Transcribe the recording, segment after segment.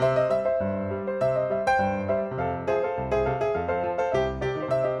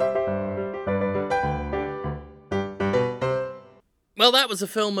Well, that was a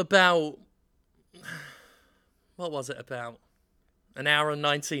film about... What was it about? An hour and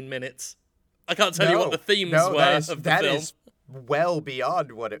 19 minutes. I can't tell you what the themes were of the film. That is well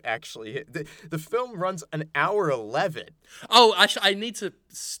beyond what it actually is. The film runs an hour 11. Oh, I need to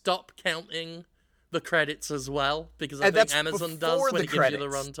stop counting the credits as well, because I think Amazon does when it gives you the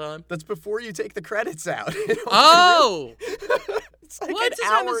runtime. That's before you take the credits out. Oh! It's like an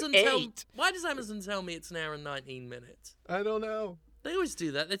hour 8. Why does Amazon tell me it's an hour and 19 minutes? I don't know. They always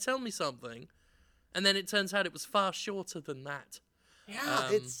do that. They tell me something, and then it turns out it was far shorter than that. Yeah,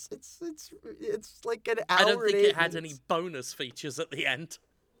 it's like an hour. I don't think it had minutes. any bonus features at the end.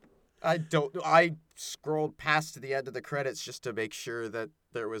 I scrolled past to the end of the credits just to make sure that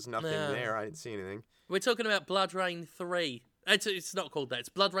there was nothing there. I didn't see anything. We're talking about Blood Rain 3. It's not called that. It's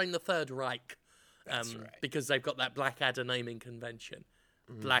Blood Rain the Third Reich. That's right. Because they've got that Blackadder naming convention.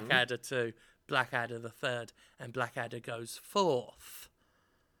 Mm-hmm. Blackadder 2, Blackadder the Third, and Blackadder Goes Forth,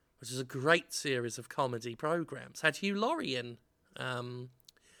 which is a great series of comedy programs. Had Hugh Laurie in.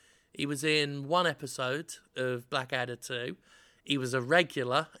 He was in one episode of Blackadder 2. He was a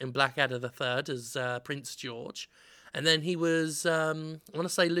regular in Blackadder the Third as Prince George. And then he was, I want to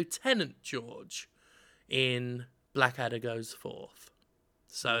say, Lieutenant George in Blackadder Goes Forth.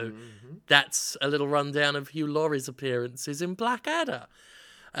 So that's a little rundown of Hugh Laurie's appearances in Blackadder,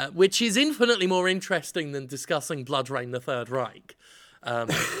 which is infinitely more interesting than discussing Blood Rain the Third Reich.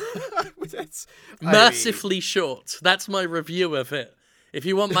 Mercifully short. That's my review of it. If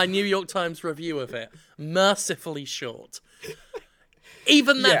you want my New York Times review of it, mercifully short.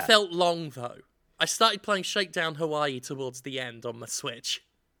 Even that felt long, though. I started playing Shakedown Hawaii towards the end on my Switch,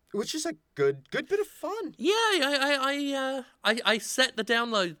 which is a good bit of fun. Yeah, I set the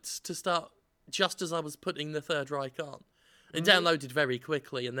downloads to start just as I was putting the Third Reich on. It downloaded very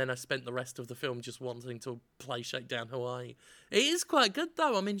quickly, and then I spent the rest of the film just wanting to play Shakedown Hawaii. It is quite good,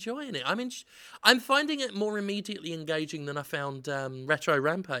 though. I'm enjoying it. I'm finding it more immediately engaging than I found Retro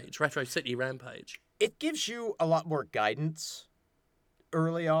City Rampage. It gives you a lot more guidance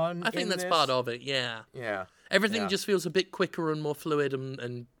early on. I think that's part of it, yeah. Yeah. Everything just feels a bit quicker and more fluid,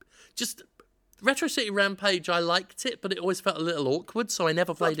 and just... Retro City Rampage, I liked it, but it always felt a little awkward, so I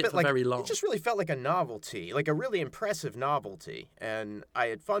never played it for very long. It just really felt like a novelty, like a really impressive novelty, and I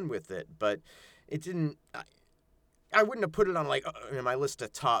had fun with it, but it didn't... I wouldn't have put it on my list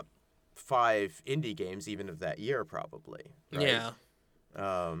of top 5 indie games even of that year, probably. Right? Yeah.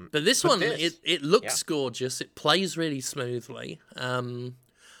 But this one, it looks gorgeous. It plays really smoothly.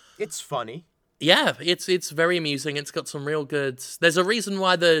 It's funny. Yeah, it's very amusing. It's got some real good... There's a reason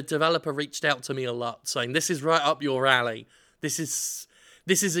why the developer reached out to me a lot, saying, this is right up your alley. This is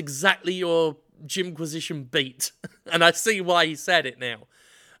exactly your Jimquisition beat. And I see why he said it now.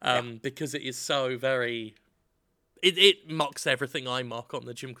 Because it is so very... It mocks everything I mock on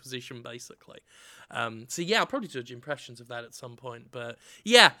the Jimquisition, basically. So yeah, I'll probably do impressions of that at some point. But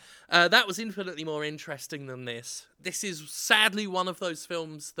yeah, that was infinitely more interesting than this. This is sadly one of those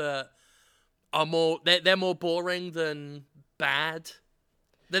films that... They're more boring than bad.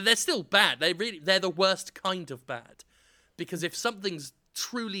 They're still bad. They're the worst kind of bad, because if something's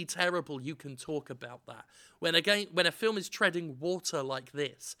truly terrible, you can talk about that. When a film is treading water like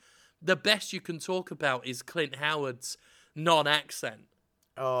this, the best you can talk about is Clint Howard's non-accent.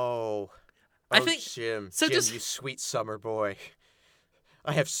 I think Jim, you sweet summer boy.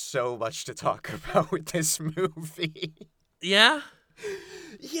 I have so much to talk about with this movie. Yeah.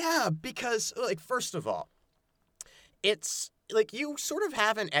 Yeah, because, first of all, it's, you sort of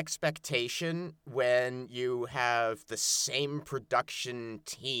have an expectation when you have the same production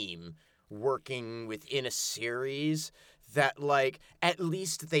team working within a series that, at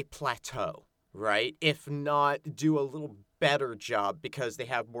least they plateau, right? If not, do a little better job because they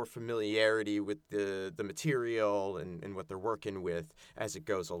have more familiarity with the material and what they're working with as it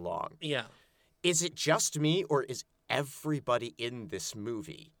goes along. Yeah. Is it just me, or is everybody in this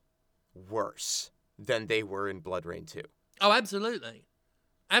movie worse than they were in Blood Rain 2? Oh, absolutely.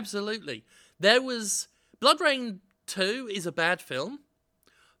 Absolutely. Blood Rain 2 is a bad film,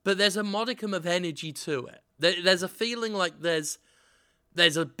 but there's a modicum of energy to it. There's a feeling like there's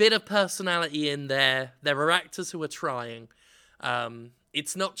a bit of personality in there. There are actors who are trying.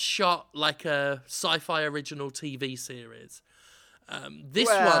 It's not shot like a sci-fi original TV series. Let's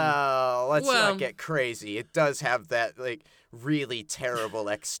not get crazy. It does have that, really terrible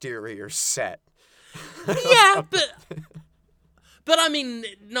exterior set. Yeah, but I mean,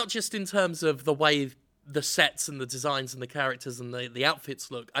 not just in terms of the way the sets and the designs and the characters and the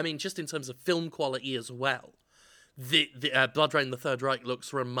outfits look. I mean, just in terms of film quality as well. The Blood Rain the Third Reich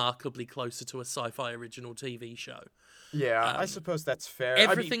looks remarkably closer to a sci-fi original TV show. Yeah, I suppose that's fair. I mean,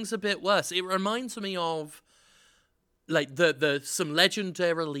 Everything's a bit worse. It reminds me of like the some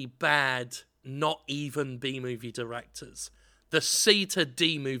legendarily bad, not even B-movie directors. The C to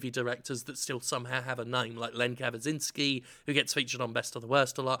D movie directors that still somehow have a name, like Len Kabaczynski, who gets featured on Best of the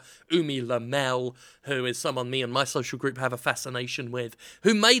Worst a lot, Umi Lamel, who is someone me and my social group have a fascination with,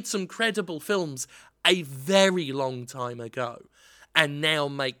 who made some credible films a very long time ago, and now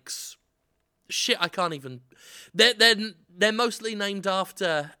makes shit I can't even... They're mostly named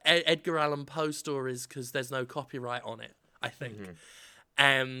after Edgar Allan Poe stories because there's no copyright on it, I think.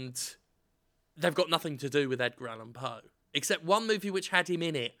 And they've got nothing to do with Edgar Allan Poe. Except one movie which had him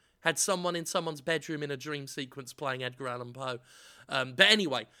in it had someone in someone's bedroom in a dream sequence playing Edgar Allan Poe. But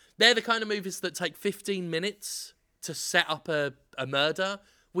anyway, they're the kind of movies that take 15 minutes to set up a murder,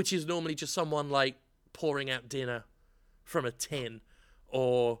 which is normally just someone like pouring out dinner from a tin.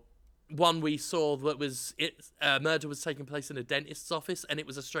 Or one we saw that was murder was taking place in a dentist's office, and it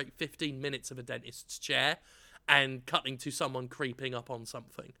was a straight 15 minutes of a dentist's chair and cutting to someone creeping up on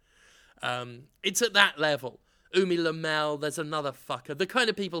something. It's at that level. Umi Lamel, there's another fucker. The kind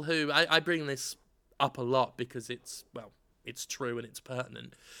of people who... I bring this up a lot because it's true and it's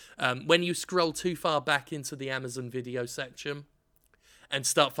pertinent. When you scroll too far back into the Amazon video section and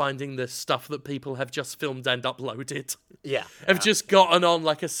start finding the stuff that people have just filmed and uploaded. Yeah. Have just gotten on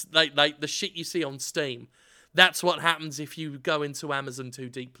like the shit you see on Steam. That's what happens if you go into Amazon too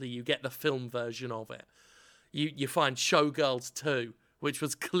deeply. You get the film version of it. You find Showgirls 2, which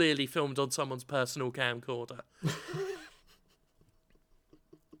was clearly filmed on someone's personal camcorder.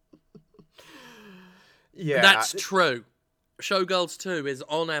 Yeah. That's true. Showgirls 2 is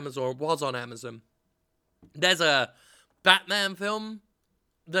on Amazon, was on Amazon. There's a Batman film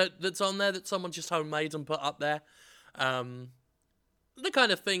that's on there that someone just homemade and put up there. The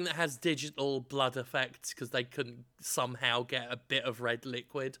kind of thing that has digital blood effects because they couldn't somehow get a bit of red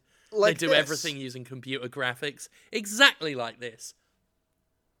liquid. Like they do everything using computer graphics. Exactly like this.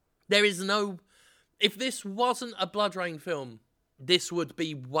 There is no... If this wasn't a Blood Rain film, this would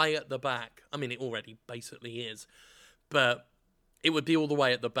be way at the back. I mean, it already basically is. But it would be all the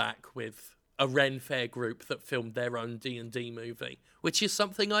way at the back with a Ren Fair group that filmed their own D&D movie, which is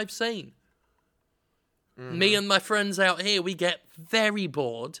something I've seen. Me and my friends out here, we get very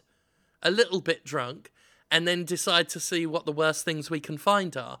bored, a little bit drunk, and then decide to see what the worst things we can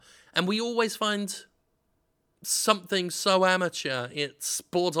find are. And we always find... something so amateur, it's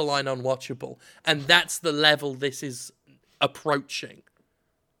borderline unwatchable. And that's the level this is approaching.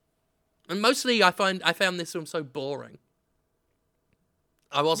 And mostly I found this film so boring.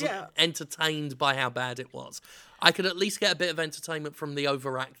 I wasn't entertained by how bad it was. I could at least get a bit of entertainment from the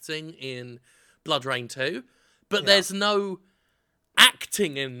overacting in Blood Rain 2, but there's no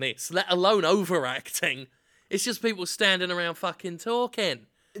acting in this, let alone overacting. It's just people standing around fucking talking.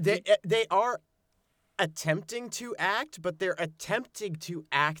 They are attempting to act, but they're attempting to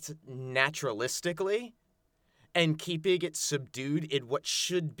act naturalistically and keeping it subdued in what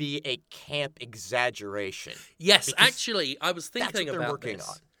should be a camp exaggeration. Yes, actually, I was thinking that's what they're about working this.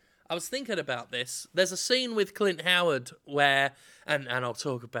 on. I was thinking about this. There's a scene with Clint Howard where, and I'll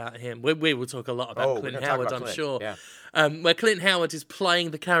talk about him. We will talk a lot about Clint Howard, I'm sure. Yeah. Where Clint Howard is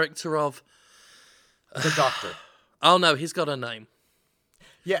playing the character of the Doctor. Oh no, he's got a name.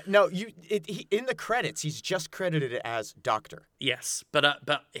 Yeah, no, in the credits, he's just credited as Doctor. Yes, but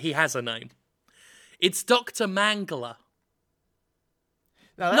he has a name. It's Dr. Mangler.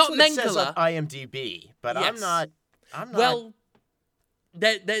 Now, that's not what Mengele. It says on IMDb, but Yes. I'm not... Well,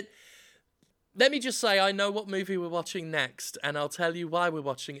 let me just say, I know what movie we're watching next, and I'll tell you why we're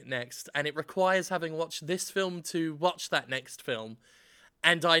watching it next, and it requires having watched this film to watch that next film,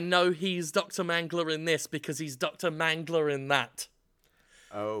 and I know he's Dr. Mangler in this because he's Dr. Mangler in that.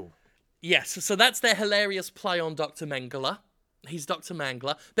 Oh. Yes, so that's their hilarious play on Dr. Mengele. He's Dr.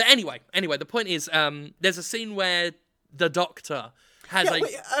 Mangler. But anyway, the point is, there's a scene where the Doctor has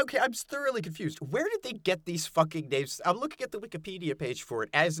okay, I'm thoroughly confused. Where did they get these fucking names? I'm looking at the Wikipedia page for it,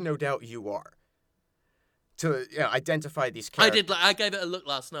 as no doubt you are, to identify these characters. I gave it a look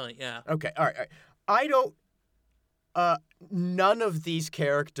last night, yeah. Okay, all right. I don't... none of these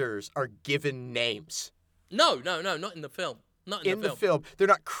characters are given names. No, not in the film. Not in the film. They're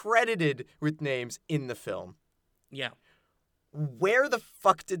not credited with names in the film. Yeah. Where the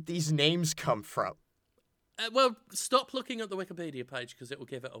fuck did these names come from? Well, stop looking at the Wikipedia page because it will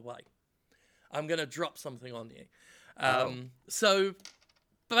give it away. I'm going to drop something on you. So,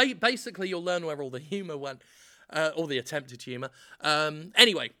 basically, you'll learn where all the humour went, or the attempted humour.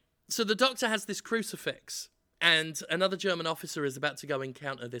 Anyway, so the Doctor has this crucifix, and another German officer is about to go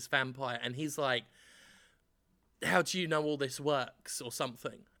encounter this vampire, and he's like, how do you know all this works or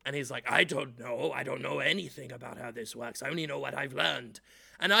something? And he's like, I don't know anything about how this works. I only know what I've learned.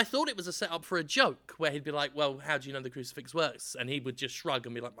 And I thought it was a setup for a joke where he'd be like, well, how do you know the crucifix works? And he would just shrug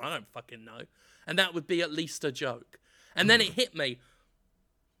and be like, I don't fucking know. And that would be at least a joke. And then it hit me.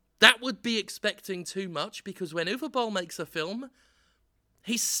 That would be expecting too much, because when Uwe Boll makes a film,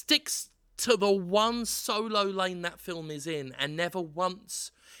 he sticks to the one solo lane that film is in, and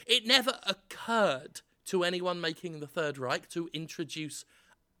it never occurred to anyone making The Third Reich to introduce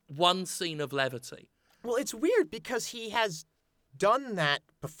one scene of levity. Well, it's weird because he has done that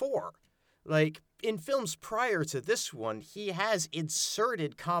before. Like, in films prior to this one, he has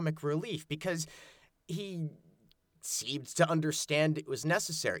inserted comic relief because he seemed to understand it was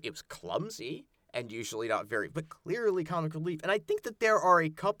necessary. It was clumsy and usually not very, but clearly comic relief. And I think that there are a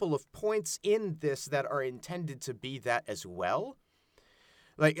couple of points in this that are intended to be that as well.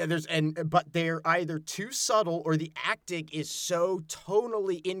 But they're either too subtle or the acting is so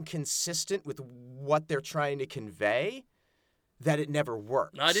tonally inconsistent with what they're trying to convey that it never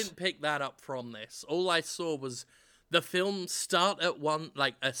works. I didn't pick that up from this. All I saw was the film start at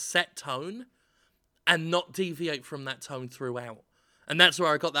a set tone and not deviate from that tone throughout. And that's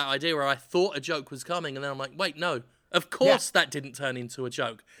where I got that idea where I thought a joke was coming, and then I'm like, wait, no. Of course that didn't turn into a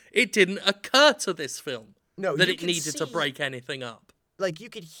joke. It didn't occur to this film that it needed to break anything up. Like, you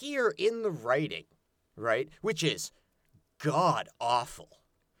could hear in the writing, right, which is god-awful.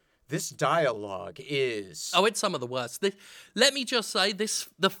 This dialogue is... Oh, it's some of the worst. Let me just say,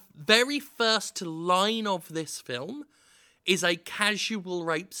 the very first line of this film is a casual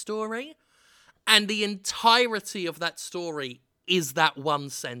rape story, and the entirety of that story is that one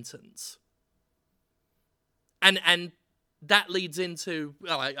sentence. And that leads into...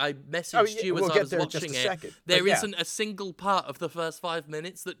 Well, I messaged you as I was watching it. There isn't a single part of the first 5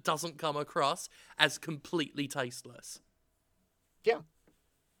 minutes that doesn't come across as completely tasteless. Yeah.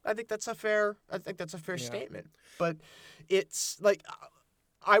 I think that's a fair statement. But it's like,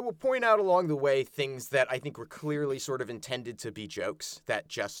 I will point out along the way things that I think were clearly sort of intended to be jokes that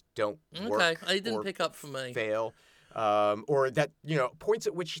just don't work. Okay, I didn't pick up for me. Fail. Or that, points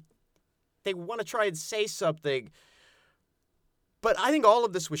at which they want to try and say something. But I think all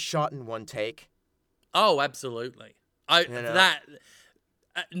of this was shot in one take. Oh, absolutely. At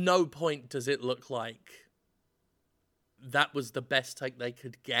no point does it look like that was the best take they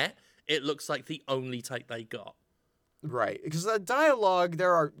could get. It looks like the only take they got. Right, because the dialogue,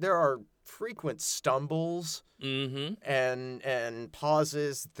 there are frequent stumbles and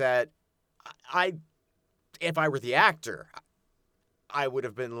pauses that if I were the actor, I would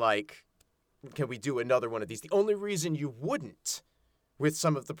have been like, can we do another one of these? The only reason you wouldn't with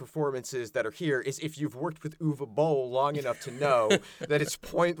some of the performances that are here is if you've worked with Uwe Boll long enough to know that it's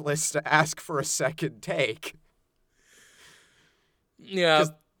pointless to ask for a second take. Yeah,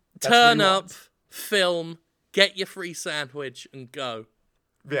 turn up, film, get your free sandwich, and go.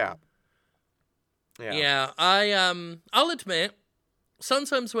 Yeah. Yeah, I'll admit,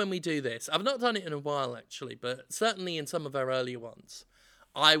 sometimes when we do this, I've not done it in a while actually, but certainly in some of our earlier ones,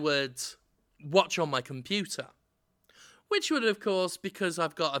 I would watch on my computer. Which would, of course, because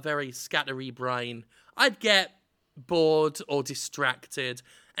I've got a very scattery brain, I'd get bored or distracted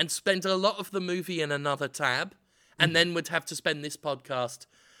and spend a lot of the movie in another tab, and then would have to spend this podcast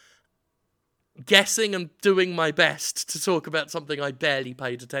guessing and doing my best to talk about something I barely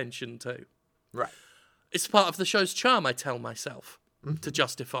paid attention to. Right. It's part of the show's charm, I tell myself, to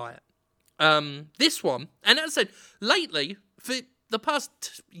justify it. This one, and as I said, lately, for the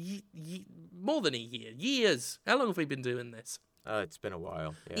past more than a year, years, how long have we been doing this? It's been a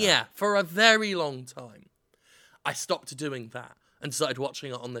while. Yeah, for a very long time. I stopped doing that and started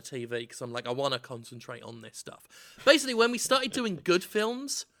watching it on the TV because I'm like, I want to concentrate on this stuff. Basically, when we started doing good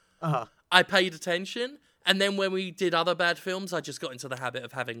films, I paid attention. And then when we did other bad films, I just got into the habit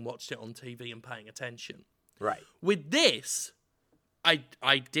of having watched it on TV and paying attention. Right. With this, I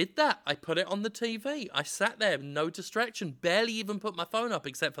did that. I put it on the TV. I sat there, no distraction, barely even put my phone up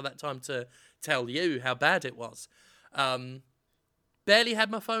except for that time to tell you how bad it was. Barely had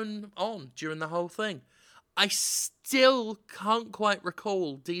my phone on during the whole thing. I still can't quite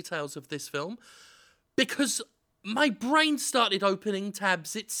recall details of this film because my brain started opening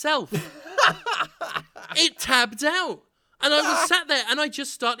tabs itself. It tabbed out. And I was sat there and I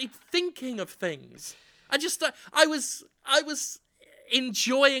just started thinking of things. I was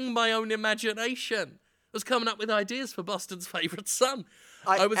enjoying my own imagination. I was coming up with ideas for Boston's Favourite Son.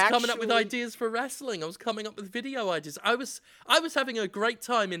 I was coming up with ideas for wrestling. I was coming up with video ideas. I was having a great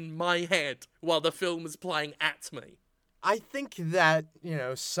time in my head while the film was playing at me. I think that,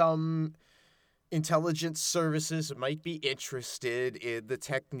 intelligence services might be interested in the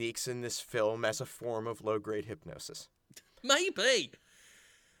techniques in this film as a form of low-grade hypnosis. Maybe.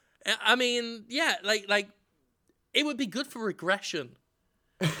 I mean, yeah, like it would be good for regression.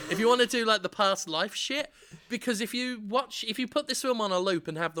 If you want to do like the past life shit, because if you put this film on a loop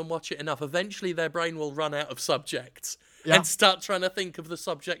and have them watch it enough, eventually their brain will run out of subjects and start trying to think of the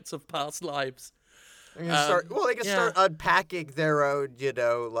subjects of past lives. They can start unpacking their own,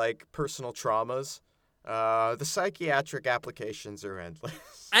 like personal traumas. The psychiatric applications are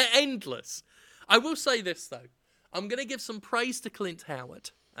endless. Endless. I will say this though. I'm going to give some praise to Clint Howard,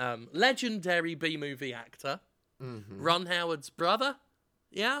 legendary B-movie actor, Ron Howard's brother.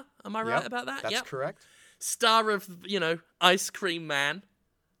 Yeah, am I right about that? That's correct. Star of, Ice Cream Man,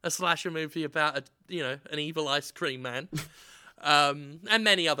 a slasher movie about an evil ice cream man, and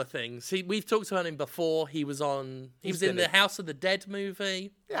many other things. We've talked about him before. He was in the House of the Dead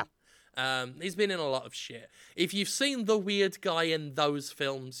movie. Yeah. He's been in a lot of shit. If you've seen the weird guy in those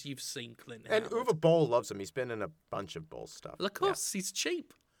films, you've seen Clint Howard. And Uwe Boll loves him. He's been in a bunch of Boll stuff. Well, of course, he's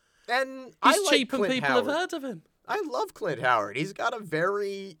cheap. And he's cheap Clint and people Howard. have heard of him. I love Clint Howard. He's got a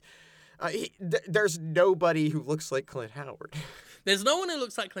very... there's nobody who looks like Clint Howard. There's no one who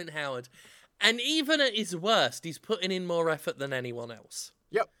looks like Clint Howard. And even at his worst, he's putting in more effort than anyone else.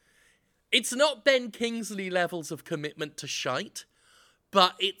 Yep. It's not Ben Kingsley levels of commitment to shite,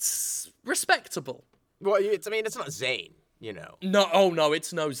 but it's respectable. Well, it's not Zane, No,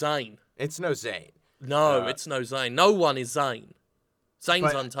 it's no Zane. It's no Zane. No, it's no Zane. No one is Zane.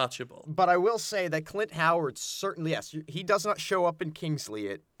 Zane's untouchable. But I will say that Clint Howard certainly, yes, he does not show up in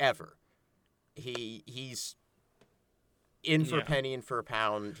Kingsley ever. He's in for a penny and for a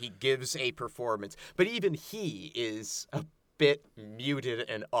pound. He gives a performance. But even he is a bit muted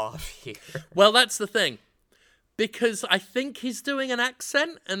and off here. Well, that's the thing. Because I think he's doing an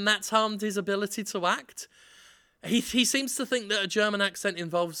accent, and that's harmed his ability to act. He seems to think that a German accent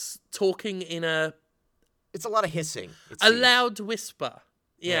involves talking in it's a lot of hissing. A loud whisper.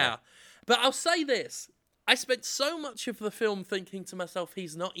 Yeah. But I'll say this. I spent so much of the film thinking to myself,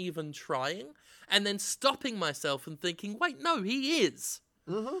 he's not even trying. And then stopping myself and thinking, wait, no, he is.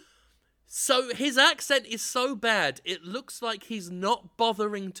 Mm-hmm. So his accent is so bad, it looks like he's not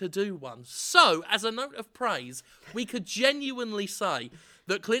bothering to do one. So, as a note of praise, we could genuinely say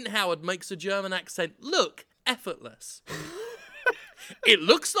that Clint Howard makes a German accent look effortless. It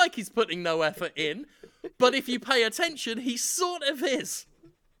looks like he's putting no effort in, but if you pay attention, he sort of is.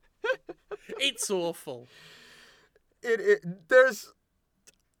 It's awful. There's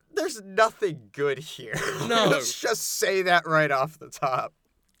nothing good here. No. Let's just say that right off the top.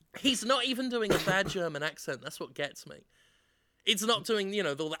 He's not even doing a bad German accent. That's what gets me. It's not doing, the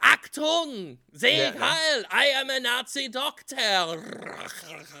Achtung! Sieg Heil! I am a Nazi doctor!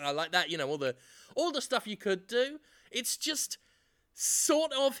 Like that, all the stuff you could do. It's just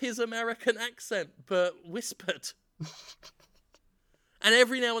sort of his American accent, but whispered. And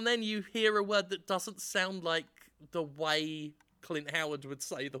every now and then you hear a word that doesn't sound like the way Clint Howard would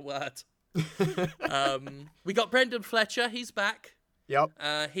say the word. We got Brendan Fletcher. He's back. Yep.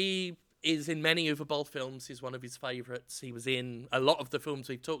 He is in many Uwe Boll films. He's one of his favourites. He was in a lot of the films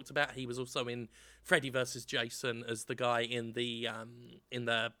we've talked about. He was also in Freddy vs. Jason as the guy in the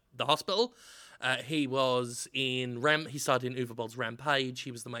hospital. He was in He started in Uwe Boll's Rampage.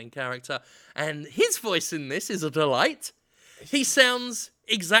 He was the main character. And his voice in this is a delight. He sounds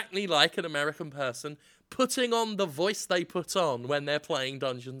exactly like an American person putting on the voice they put on when they're playing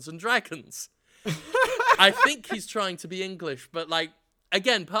Dungeons and Dragons. I think he's trying to be English, but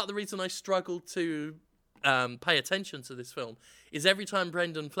again, part of the reason I struggled to pay attention to this film is every time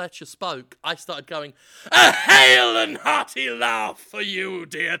Brendan Fletcher spoke, I started going, "A hail and hearty laugh for you,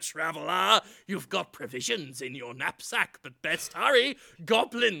 dear traveller. You've got provisions in your knapsack, but best hurry,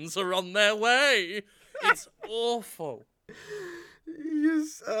 goblins are on their way." It's awful.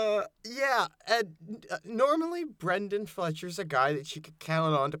 And normally Brendan Fletcher's a guy that you could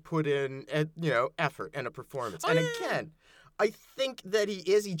count on to put in, effort and a performance. Again, I think that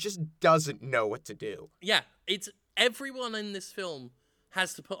he just doesn't know what to do. Yeah, it's everyone in this film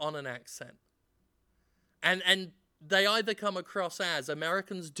has to put on an accent. And they either come across as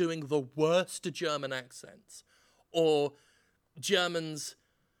Americans doing the worst German accents or Germans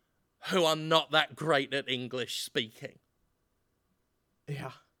who are not that great at English speaking.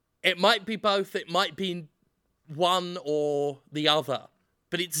 Yeah. It might be both. It might be one or the other.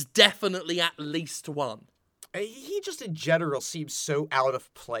 But it's definitely at least one. He just in general seems so out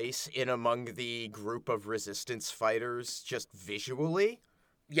of place in among the group of resistance fighters just visually.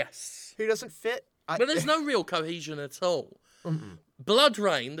 Yes. He doesn't fit. But there's no real cohesion at all. Mm-mm.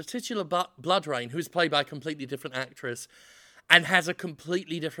 Bloodrain, the titular Bloodrain, who's played by a completely different actress and has a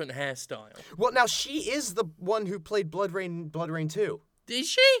completely different hairstyle. Well, now she is the one who played Blood Rain 2. Is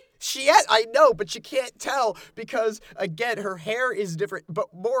she? She is, I know, but you can't tell because, again, her hair is different.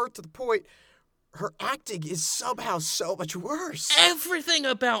 But more to the point, her acting is somehow so much worse. Everything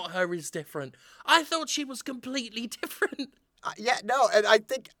about her is different. I thought she was completely different. Yeah, no, and I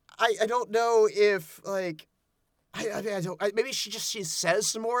think, I don't know if, like, maybe she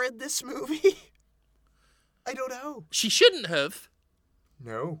says more in this movie. I don't know. She shouldn't have.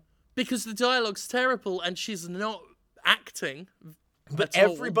 No. Because the dialogue's terrible and she's not acting. But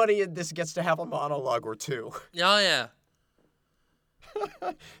everybody in this gets to have a monologue or two. Oh, yeah.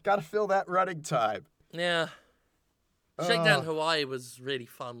 Gotta fill that running time. Yeah. Shakedown Hawaii was really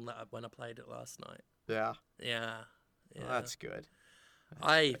fun when I played it last night. Yeah. Yeah. Well, that's good.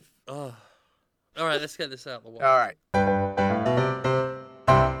 All right, let's get this out of the way. All right.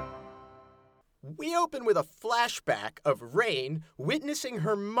 We open with a flashback of Rain witnessing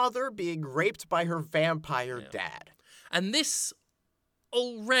her mother being raped by her vampire dad. And this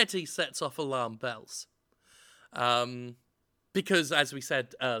already sets off alarm bells. Because, as we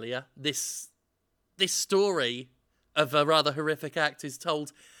said earlier, this story of a rather horrific act is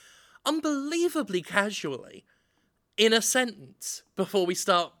told unbelievably casually in a sentence before we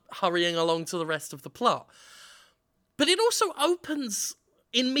start hurrying along to the rest of the plot. But it also opens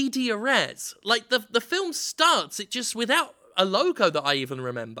in media res. Like, the film starts, it just, without a logo that I even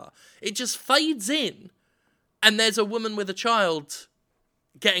remember, it just fades in, and there's a woman with a child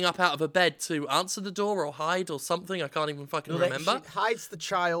getting up out of a bed to answer the door or hide or something. I can't even fucking remember. She hides the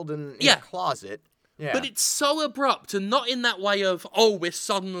child in a closet. Yeah. But it's so abrupt, and not in that way of, oh, we're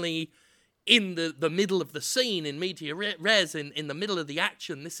suddenly in the middle of the scene in media res, in the middle of the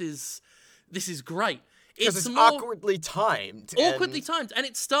action. This is great. Because it's awkwardly timed. And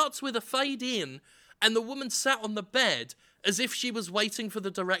it starts with a fade in, and the woman sat on the bed as if she was waiting for the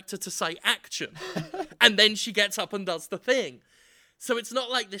director to say action. And then she gets up and does the thing. So it's not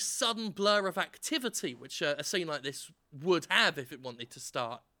like this sudden blur of activity, which a scene like this would have if it wanted to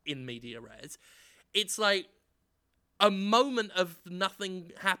start in media res. It's like a moment of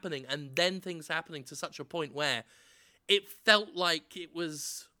nothing happening and then things happening to such a point where it felt like it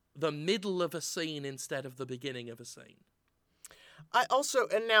was the middle of a scene instead of the beginning of a scene. I also,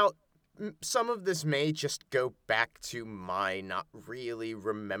 and now some of this may just go back to my not really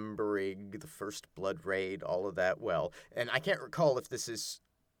remembering the first Blood Raid, all of that well. And I can't recall if this is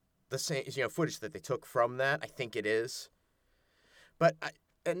the same, footage that they took from that. I think it is. But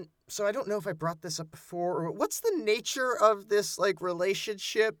so I don't know if I brought this up before. Or what's the nature of this, like,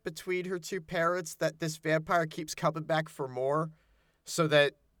 relationship between her two parents that this vampire keeps coming back for more so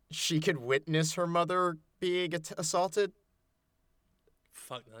that she could witness her mother being assaulted?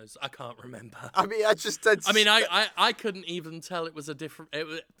 Fuck knows. I can't remember. I mean, I couldn't even tell it was a different.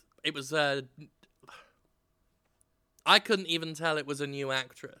 It was I couldn't even tell it was a new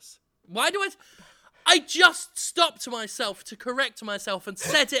actress. Why do I just stopped myself to correct myself and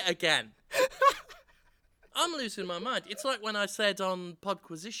said it again. I'm losing my mind. It's like when I said on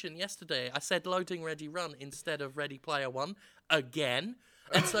Podquisition yesterday, I said Loading Ready Run instead of Ready Player One again.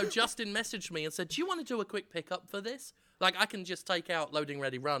 And so Justin messaged me and said, do you want to do a quick pickup for this? Like, I can just take out Loading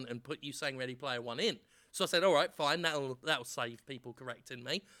Ready Run and put you saying Ready Player One in. So I said, all right, fine, that'll save people correcting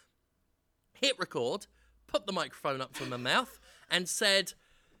me. Hit record, put the microphone up to my mouth, and said,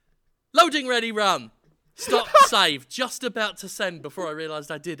 Loading Ready Run. Stop, save. Just about to send before I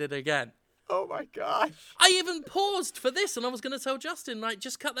realised I did it again. Oh my gosh. I even paused for this, and I was going to tell Justin, like,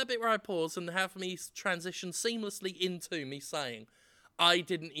 just cut that bit where I pause and have me transition seamlessly into me saying, I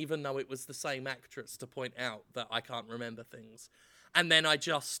didn't even know it was the same actress, to point out that I can't remember things. And then I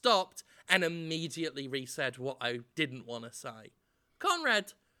just stopped and immediately resaid what I didn't want to say.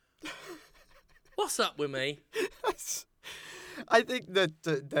 Conrad, what's up with me? I think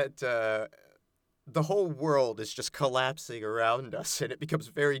that the whole world is just collapsing around us, and it becomes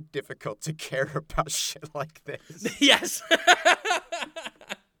very difficult to care about shit like this. Yes.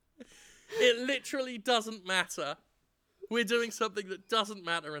 It literally doesn't matter. We're doing something that doesn't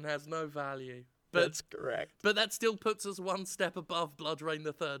matter and has no value. But, that's correct. But that still puts us one step above Bloodrain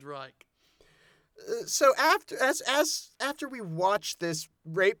the Third Reich. So after we watch this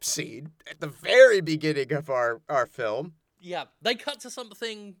rape scene at the very beginning of our film... Yeah, they cut to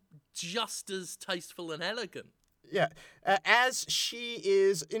something just as tasteful and elegant. Yeah, as she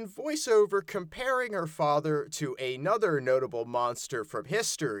is in voiceover comparing her father to another notable monster from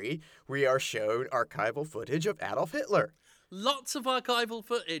history, we are shown archival footage of Adolf Hitler. Lots of archival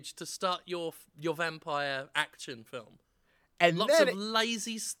footage to start your vampire action film. And Lots then of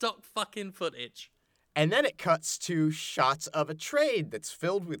lazy stock fucking footage. And then it cuts to shots of a train that's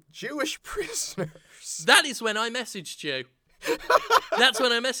filled with Jewish prisoners. That is when I messaged you. That's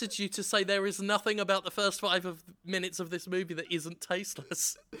when I messaged you to say there is nothing about the first 5 minutes of this movie that isn't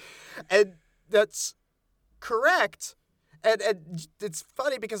tasteless. And that's correct. And it's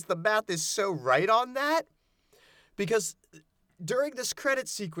funny because the math is so right on that. Because during this credit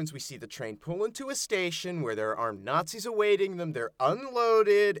sequence, we see the train pull into a station where there are armed Nazis awaiting them. They're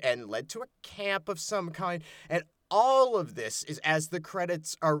unloaded and led to a camp of some kind. And all of this is as the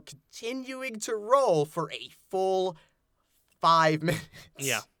credits are continuing to roll for a full 5 minutes.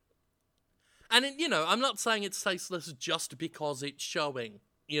 Yeah. And, I'm not saying it's tasteless just because it's showing,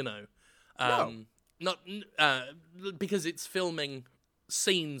 No. Not because it's filming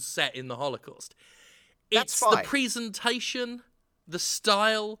scenes set in the Holocaust. That's It's fine. the presentation, the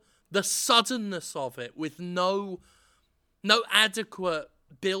style, the suddenness of it with no adequate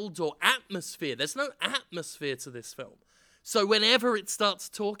build or atmosphere. There's no atmosphere to this film. So whenever it starts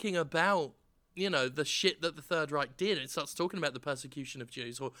talking about, the shit that the Third Reich did, it starts talking about the persecution of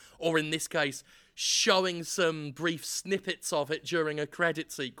Jews, or in this case, showing some brief snippets of it during a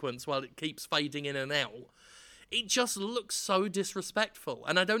credit sequence while it keeps fading in and out. It just looks so disrespectful,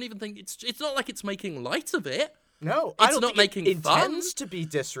 and I don't even think it's not like it's making light of it. No, It's I don't not think making it fun. intends to be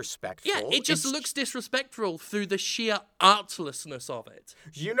disrespectful. Yeah, it just looks disrespectful through the sheer artlessness of it.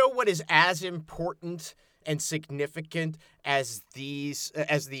 You know what is as important and significant as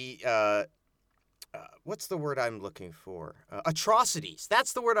what's the word I'm looking for? Atrocities.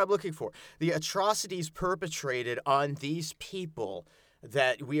 That's the word I'm looking for. The atrocities perpetrated on these people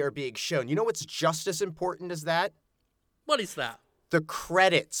that we are being shown. You know what's just as important as that? What is that? The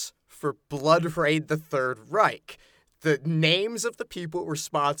credits for Blood Rain the Third Reich. The names of the people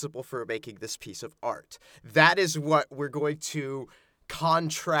responsible for making this piece of art. That is what we're going to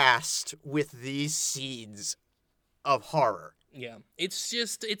contrast with these scenes of horror. Yeah, it's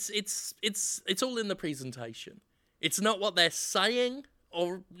just it's all in the presentation. It's not what they're saying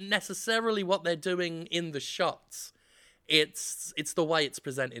or necessarily what they're doing in the shots. It's the way it's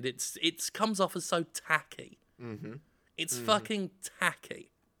presented. It comes off as so tacky. Mm-hmm. It's fucking tacky.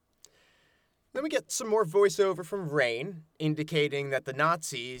 Then we get some more voiceover from Rain, indicating that the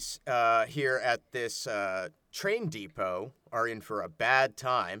Nazis here at this train depot are in for a bad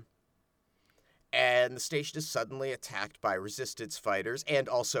time. And the station is suddenly attacked by resistance fighters and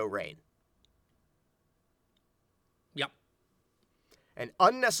also Rain. Yep. And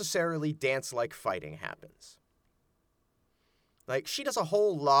unnecessarily dance-like fighting happens. Like, she does a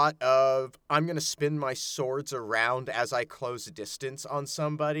whole lot of, I'm going to spin my swords around as I close distance on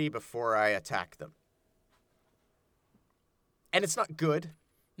somebody before I attack them. And it's not good.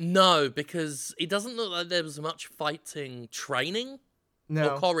 No, because it doesn't look like there was much fighting training.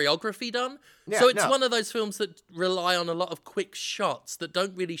 No. Or choreography done. Yeah, So it's no. one of those films that rely on a lot of quick shots that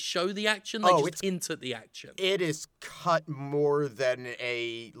don't really show the action, they just hint at the action. It is cut more than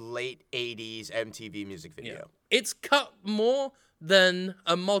a late 80s MTV music video. Yeah. It's cut more than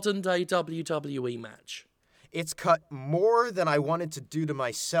a modern-day WWE match. It's cut more than I wanted to do to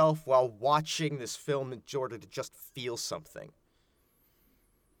myself while watching this film in order to just feel something.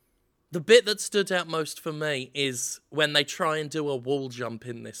 The bit that stood out most for me is when they try and do a wall jump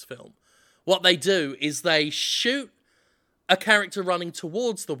in this film. What they do is they shoot a character running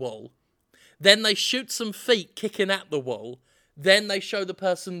towards the wall, then they shoot some feet kicking at the wall, then they show the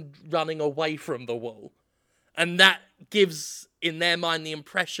person running away from the wall. And that gives, in their mind, the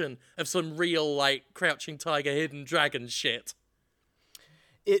impression of some real, like, Crouching Tiger, Hidden Dragon shit.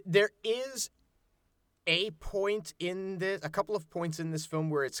 There is a couple of points in this film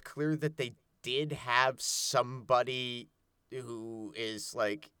where it's clear that they did have somebody who is,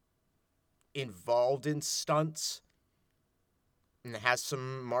 like, involved in stunts and has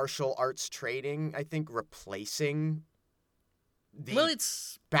some martial arts training, I think, replacing the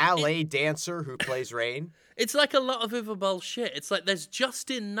ballet dancer who plays Rain. It's like a lot of other bullshit. It's like there's just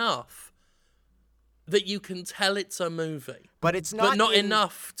enough that you can tell it's a movie. But it's not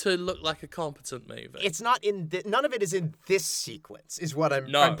enough to look like a competent movie. It's not none of it is in this sequence, is what I'm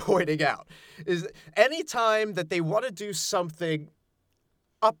No. pointing out. Is anytime that they want to do something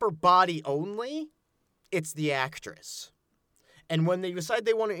upper body only, it's the actress. And when they decide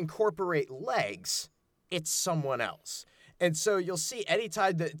they want to incorporate legs, it's someone else. And so you'll see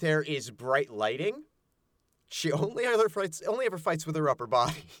anytime that there is bright lighting, she only ever fights with her upper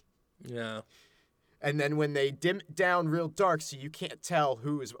body. Yeah. And then when they dim it down real dark so you can't tell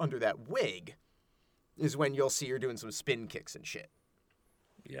who is under that wig, is when you'll see her doing some spin kicks and shit.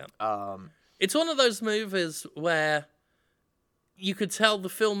 Yeah. Um, It's one of those movies where you could tell the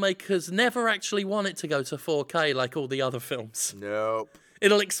filmmakers never actually want it to go to 4K like all the other films. Nope.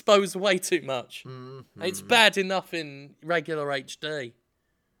 It'll expose way too much. Mm-hmm. It's bad enough in regular HD.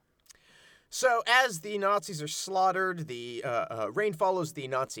 So, as the Nazis are slaughtered, the Rain follows the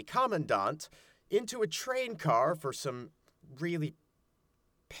Nazi commandant into a train car for some really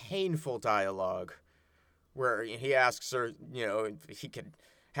painful dialogue, where he asks her, if he could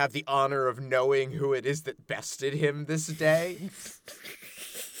have the honor of knowing who it is that bested him this day.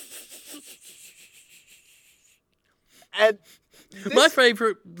 And my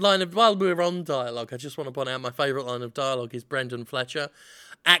favourite line of, while we're on dialogue, I just want to point out my favourite line of dialogue is Brendan Fletcher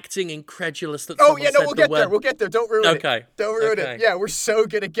acting incredulous that someone said we'll get word. there. We'll get there. Don't ruin it. Okay. Don't ruin it. Yeah, we're so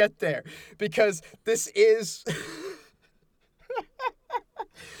gonna get there because this is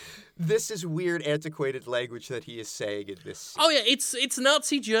this is weird, antiquated language that he is saying in this scene. Oh yeah, it's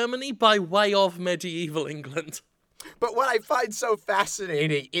Nazi Germany by way of medieval England. But what I find so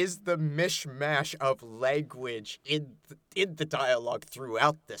fascinating is the mishmash of language in the dialogue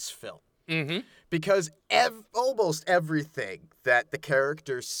throughout this film. Mm-hmm. Because almost everything that the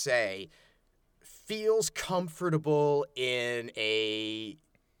characters say feels comfortable in a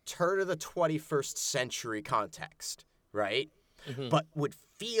turn of the 21st century context, right? Mm-hmm. But would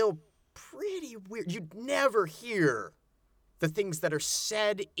feel pretty weird. You'd never hear the things that are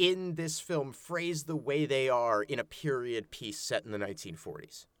said in this film phrased the way they are in a period piece set in the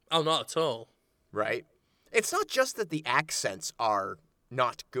 1940s. Oh, not at all. Right? It's not just that the accents are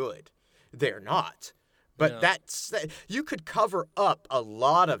not good. They're not. But you could cover up a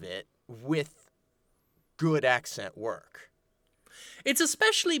lot of it with good accent work. It's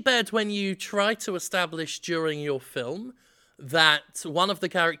especially bad when you try to establish during your film that one of the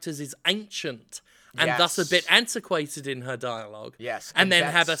characters is ancient and thus a bit antiquated in her dialogue. Yes. And then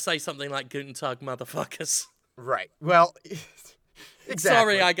have her say something like, Guten Tag, motherfuckers. Right. Well, exactly.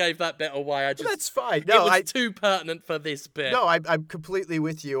 Sorry I gave that bit away. That's fine. No, it was too pertinent for this bit. No, I'm completely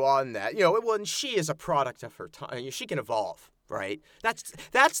with you on that. And she is a product of her time. She can evolve, right?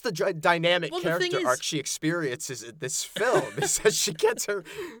 That's the dynamic character arc she experiences in this film, is that she gets her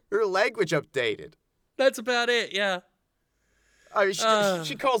language updated. That's about it, yeah. I mean,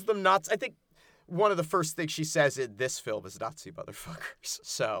 she calls them Nazis. I think one of the first things she says in this film is Nazi motherfuckers.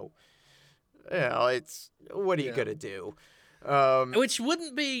 So, it's, what are you going to do? Which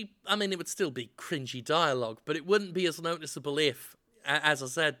wouldn't be, I mean, it would still be cringy dialogue, but it wouldn't be as noticeable if, as I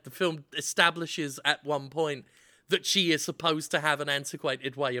said, the film establishes at one point that she is supposed to have an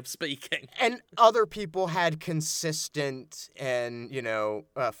antiquated way of speaking. And other people had consistent and,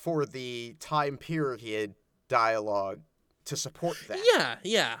 for the time period dialogue to support that.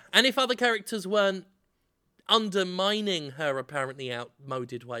 Yeah. And if other characters weren't undermining her apparently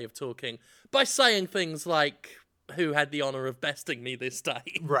outmoded way of talking by saying things like, who had the honor of besting me this day?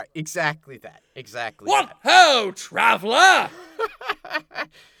 Right, exactly that. What ho, traveler!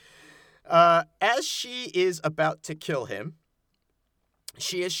 As she is about to kill him,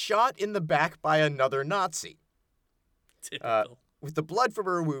 she is shot in the back by another Nazi. Typical. With the blood from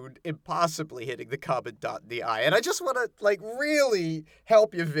her wound impossibly hitting the commandant in the eye. And I just want to, really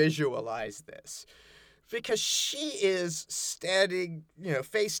help you visualize this. Because she is standing,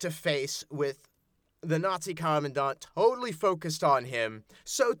 face to face with the Nazi commandant, totally focused on him,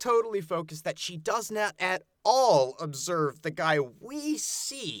 so totally focused that she does not at all observe the guy we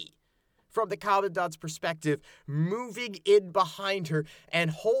see from the commandant's perspective moving in behind her and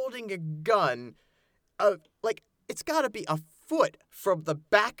holding a gun, it's got to be a foot from the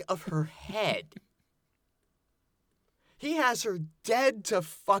back of her head. He has her dead to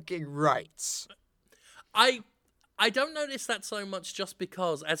fucking rights. I don't notice that so much just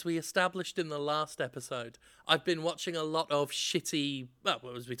because, as we established in the last episode, I've been watching a lot of shitty,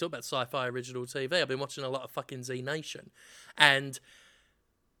 as we talk about sci-fi original TV, I've been watching a lot of fucking Z Nation. And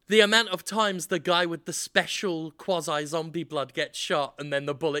the amount of times the guy with the special quasi-zombie blood gets shot and then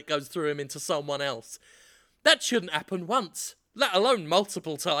the bullet goes through him into someone else, that shouldn't happen once, let alone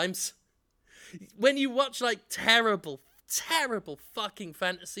multiple times. When you watch, terrible fucking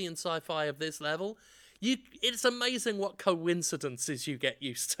fantasy and sci-fi of this level, it's amazing what coincidences you get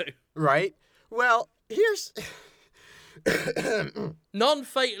used to. Right? Well, here's...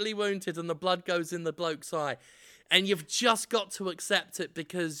 Non-fatally wounded and the blood goes in the bloke's eye. And you've just got to accept it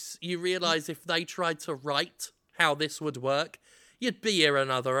because you realise if they tried to write how this would work, you'd be here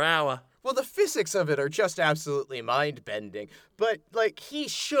another hour. Well, the physics of it are just absolutely mind-bending. But, he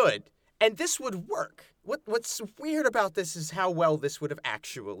should. And this would work. What's weird about this is how well this would have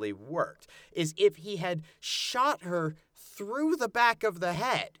actually worked. Is if he had shot her through the back of the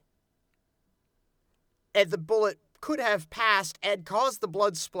head and the bullet could have passed and caused the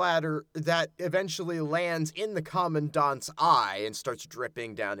blood splatter that eventually lands in the commandant's eye and starts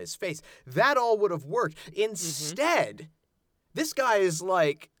dripping down his face. That all would have worked. Instead, this guy is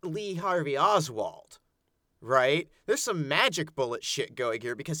like Lee Harvey Oswald, right? There's some magic bullet shit going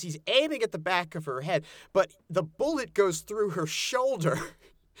here because he's aiming at the back of her head, but the bullet goes through her shoulder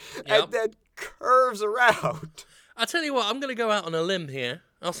and then curves around. I'll tell you what, I'm going to go out on a limb here.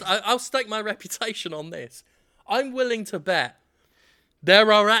 I'll stake my reputation on this. I'm willing to bet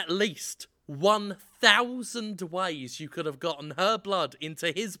there are at least 1,000 ways you could have gotten her blood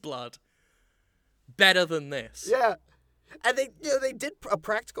into his blood better than this. Yeah. And they did a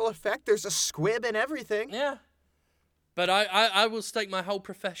practical effect. There's a squib and everything. Yeah. But I will stake my whole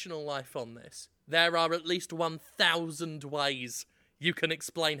professional life on this. There are at least 1,000 ways you can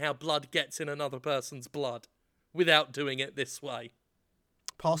explain how blood gets in another person's blood without doing it this way.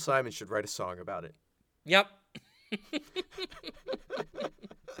 Paul Simon should write a song about it. Yep.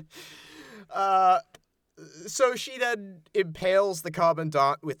 So she then impales the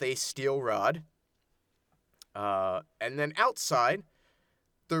commandant with a steel rod. And then outside,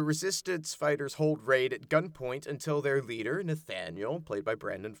 the resistance fighters hold raid at gunpoint until their leader, Nathaniel, played by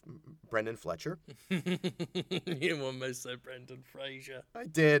Brendan Fletcher. You almost said Brendan Fraser. I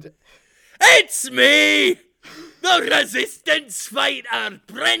did. It's me, the resistance fighter,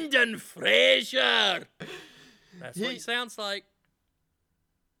 Brendan Fraser. That's what he sounds like.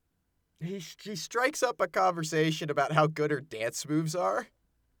 He strikes up a conversation about how good her dance moves are.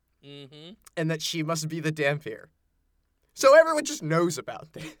 Mm-hmm. And that she must be the Dampier. So everyone just knows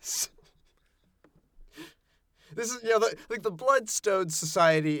about this. This is, like the Bloodstone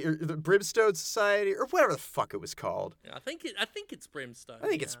Society, or the Brimstone Society, or whatever the fuck it was called. Yeah, I think it's Brimstone. I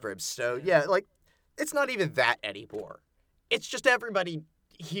think it's Brimstone. Yeah, like, it's not even that anymore. It's just everybody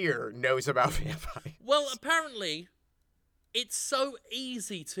here knows about vampires. Well, apparently, it's so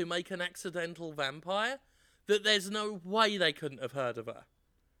easy to make an accidental vampire that there's no way they couldn't have heard of her.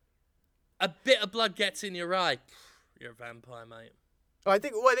 A bit of blood gets in your eye. You're a vampire, mate. I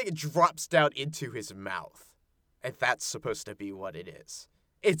think it drops down into his mouth. And that's supposed to be what it is.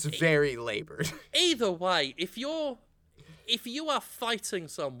 It's very labored. Either way, if you are fighting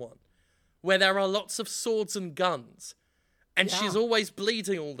someone where there are lots of swords and guns, and she's always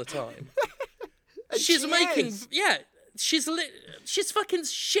bleeding all the time, she's fucking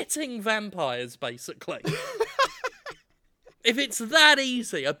shitting vampires, basically. If it's that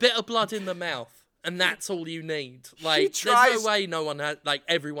easy, a bit of blood in the mouth, and that's all you need. Like, there's no way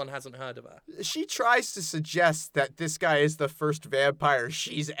everyone hasn't heard of her. She tries to suggest that this guy is the first vampire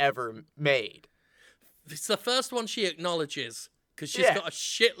she's ever made. It's the first one she acknowledges, because she's got a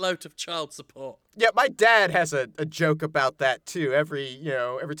shitload of child support. Yeah, my dad has a joke about that, too. Every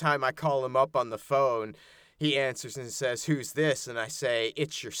time I call him up on the phone, he answers and says, "Who's this?" And I say,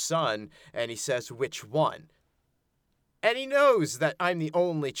 "It's your son." And he says, "Which one?" And he knows that I'm the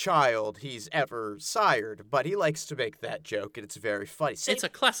only child he's ever sired, but he likes to make that joke, and it's very funny. It's a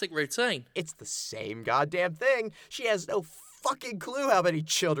classic routine. It's the same goddamn thing. She has no fucking clue how many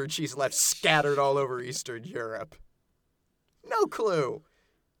children she's left scattered all over Eastern Europe. No clue.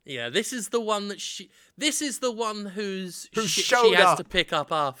 Yeah, this is the one whose shit showed she has up to pick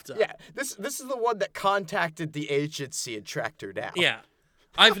up after. Yeah, this is the one that contacted the agency and tracked her down. Yeah.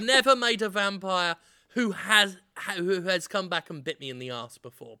 I've never made a vampire who has come back and bit me in the ass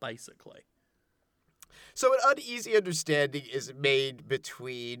before, basically. So an uneasy understanding is made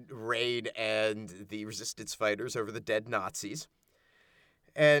between Raid and the resistance fighters over the dead Nazis.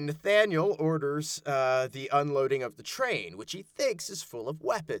 And Nathaniel orders the unloading of the train, which he thinks is full of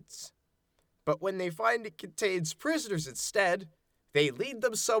weapons. But when they find it contains prisoners instead, they lead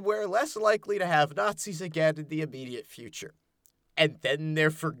them somewhere less likely to have Nazis again in the immediate future. And then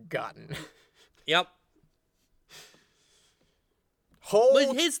they're forgotten. Yep.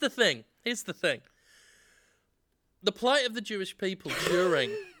 But here's the thing. The plight of the Jewish people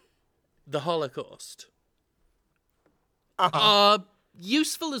during the Holocaust are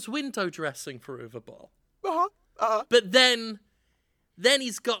useful as window dressing for Uwe Boll. But then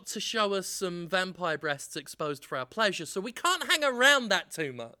he's got to show us some vampire breasts exposed for our pleasure, so we can't hang around that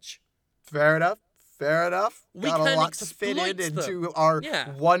too much. Fair enough. We Got can a lot to fit into our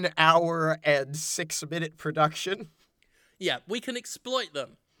 1 hour and 6 minute production. Yeah, we can exploit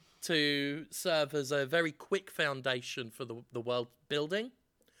them to serve as a very quick foundation for the world building.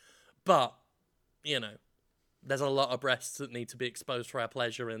 But, there's a lot of breasts that need to be exposed for our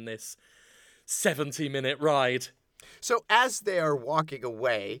pleasure in this 70-minute ride. So as they are walking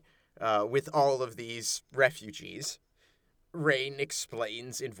away with all of these refugees, Rain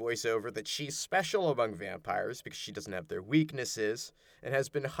explains in voiceover that she's special among vampires because she doesn't have their weaknesses and has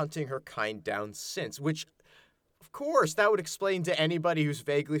been hunting her kind down since, which, of course, that would explain to anybody who's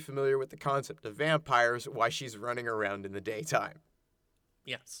vaguely familiar with the concept of vampires why she's running around in the daytime.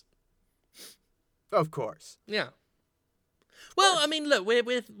 Yes. Of course. Yeah. Well, I mean, look,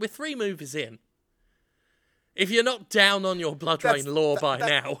 we're 3 movies in. If you're not down on your Blood Rain lore by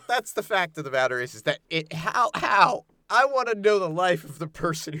now. That's the fact of the matter is that how? I want to know the life of the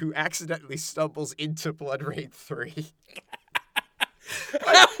person who accidentally stumbles into Blood Rain 3.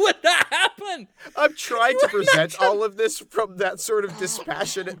 How would that happen? I'm trying to present all of this from that sort of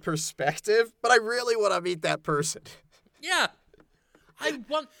dispassionate perspective, but I really want to meet that person. Yeah.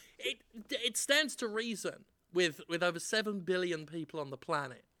 It stands to reason with over 7 billion people on the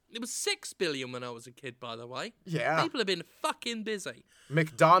planet. It was 6 billion when I was a kid, by the way. Yeah. People have been fucking busy.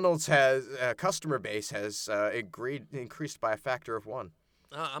 McDonald's customer base has increased by a factor of 1.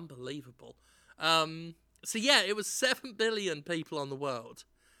 Oh, unbelievable. So yeah, it was 7 billion people on the world.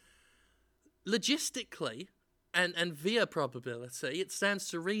 Logistically, and via probability, it stands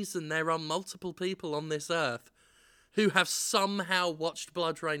to reason there are multiple people on this earth who have somehow watched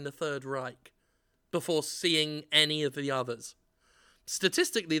Blood Rain the Third Reich before seeing any of the others.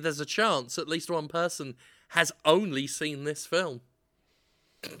 Statistically, there's a chance at least one person has only seen this film.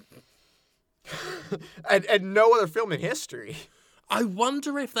 and no other film in history. I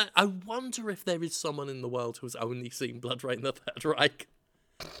wonder if there is someone in the world who has only seen Blood Rain the Third Reich.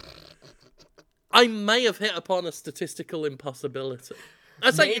 I may have hit upon a statistical impossibility. I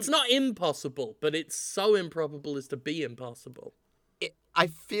say it's not impossible, but it's so improbable as to be impossible. I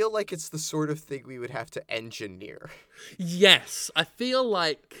feel like it's the sort of thing we would have to engineer. Yes, I feel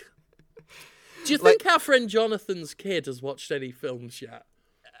like... Do you think our friend Jonathan's kid has watched any films yet?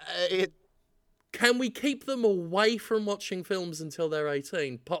 Can we keep them away from watching films until they're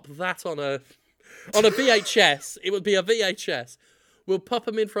 18? Pop that on a VHS. It would be a VHS. We'll pop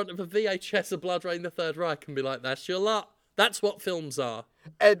them in front of a VHS of Blood Rain the Third Reich and be like, that's your lot. That's what films are.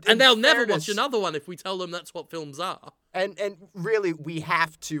 And they'll never watch another one if we tell them that's what films are. And really, we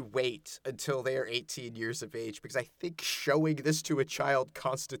have to wait until they are 18 years of age because I think showing this to a child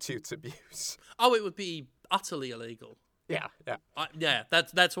constitutes abuse. Oh, it would be utterly illegal. Yeah.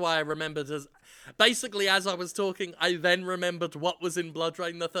 That's why I remembered basically as I was talking, I then remembered what was in Blood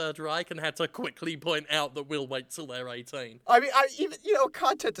Rain the Third Reich and had to quickly point out that we'll wait till they're 18. I mean, even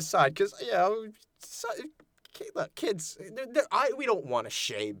content aside, because look, kids, we don't want to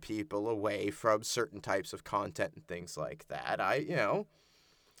shame people away from certain types of content and things like that.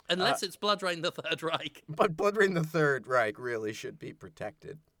 Unless it's Blood Rain the Third Reich. But Blood Rain the Third Reich really should be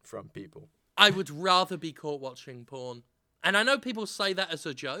protected from people. I would rather be caught watching porn. And I know people say that as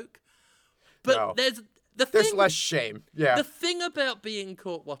a joke, but no. there's less shame. Yeah. The thing about being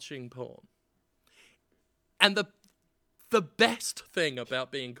caught watching porn, and the best thing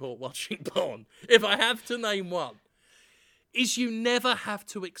about being caught watching porn, if I have to name one, is you never have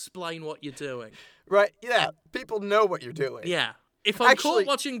to explain what you're doing. Right, yeah. People know what you're doing. Yeah. If I'm caught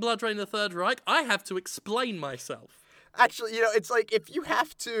watching Blood Rain the Third Reich, I have to explain myself. Actually, it's like if you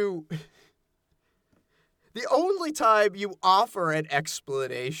have to... The only time you offer an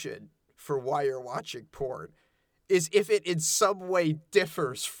explanation for why you're watching porn is if it in some way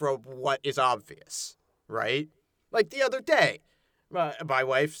differs from what is obvious, right? Like the other day, my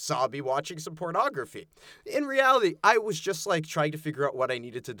wife saw me watching some pornography. In reality, I was just like trying to figure out what I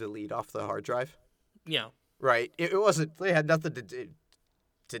needed to delete off the hard drive. Yeah. Right? It had nothing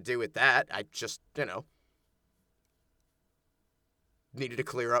to do with that. I just, needed to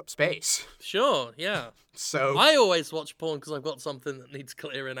clear up space. Sure, yeah. So I always watch porn because I've got something that needs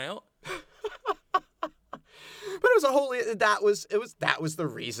clearing out. But it was that was the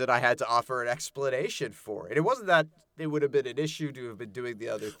reason I had to offer an explanation for it. It wasn't that it would have been an issue to have been doing the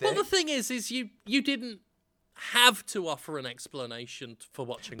other thing. Well, the thing is you didn't have to offer an explanation for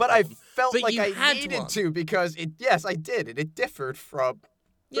watching but porn. I felt like I needed to because I did, and it differed from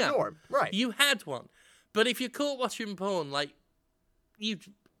the norm. Right. You had one. But if you're caught watching porn, like, you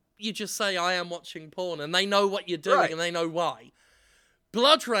just say, I am watching porn, and they know what you're doing, and they know why.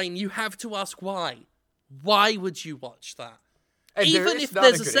 Blood Rain, you have to ask why. Why would you watch that? And even if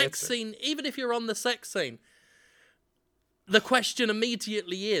there's a sex scene, even if you're on the sex scene, the question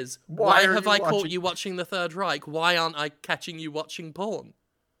immediately is, why have I caught you watching the Third Reich? Why aren't I catching you watching porn?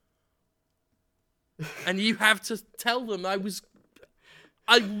 And you have to tell them I was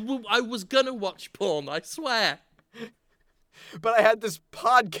gonna watch porn, I swear. But I had this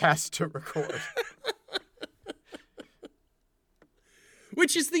podcast to record.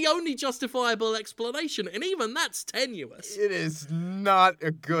 which is the only justifiable explanation, and even that's tenuous. It is not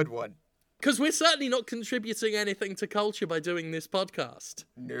a good one. Because we're certainly not contributing anything to culture by doing this podcast.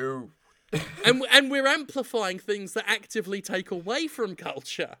 No. And we're amplifying things that actively take away from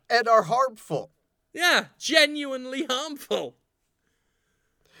culture. And are harmful. Yeah, genuinely harmful.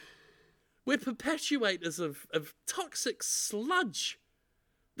 We're perpetuators of toxic sludge.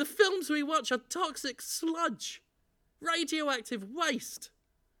 The films we watch are toxic sludge. Radioactive waste.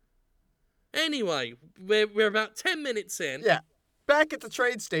 Anyway, we're about 10 minutes in. Yeah. Back at the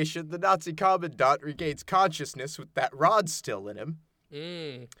train station, the Nazi commandant regains consciousness with that rod still in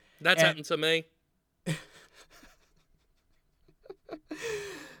him. That's happened to me.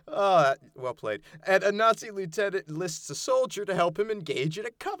 Well played. And a Nazi lieutenant enlists a soldier to help him engage in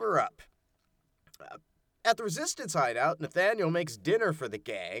a cover-up. At the resistance hideout, Nathaniel makes dinner for the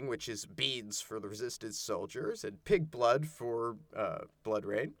gang, which is beans for the resistance soldiers and pig blood for Blood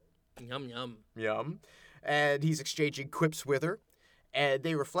Rain. Yum, yum. Yum. And he's exchanging quips with her. And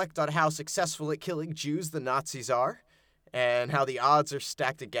they reflect on how successful at killing Jews the Nazis are. And how the odds are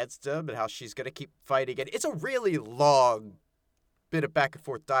stacked against them, and how she's going to keep fighting. And it's a really long bit of back and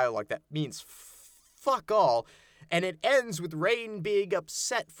forth dialogue that means fuck all. And it ends with Rain being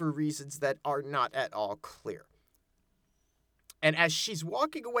upset for reasons that are not at all clear. And as she's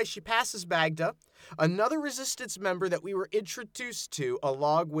walking away, she passes Magda, another resistance member that we were introduced to,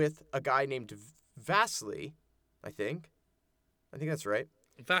 along with a guy named Vasily, I think. I think that's right.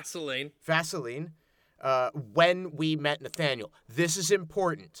 Vaseline. When we met Nathaniel. This is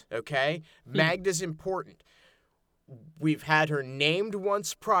important, okay? Magda's important. We've had her named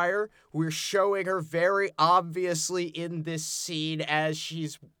once prior. We're showing her very obviously in this scene as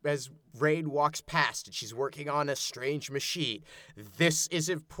Rain walks past and she's working on a strange machine. This is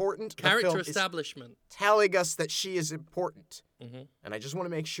important. Character establishment. Telling us that she is important. Mm-hmm. And I just want to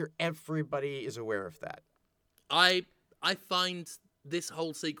make sure everybody is aware of that. I find this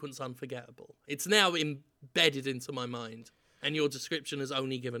whole sequence unforgettable. It's now embedded into my mind, and your description has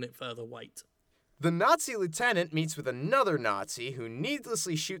only given it further weight. The Nazi lieutenant meets with another Nazi who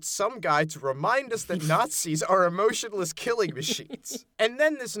needlessly shoots some guy to remind us that Nazis are emotionless killing machines. And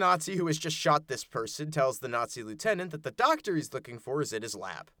then this Nazi who has just shot this person tells the Nazi lieutenant that the doctor he's looking for is in his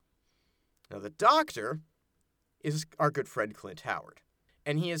lab. Now, the doctor is our good friend Clint Howard.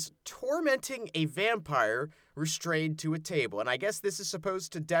 And he is tormenting a vampire restrained to a table. And I guess this is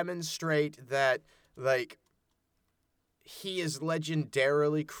supposed to demonstrate that, like, he is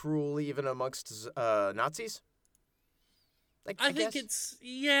legendarily cruel even amongst Nazis? I think it's...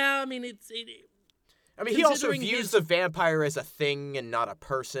 Yeah, I mean, he also views the vampire as a thing and not a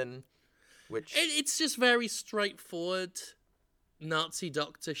person, which... It's just very straightforward Nazi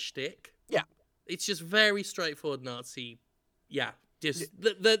doctor shtick. Yeah. It's just very straightforward Nazi... Yeah. Just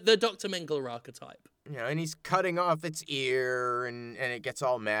the Dr. Mengele archetype. Yeah, and he's cutting off its ear, and it gets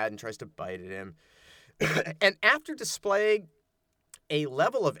all mad and tries to bite at him. And after displaying a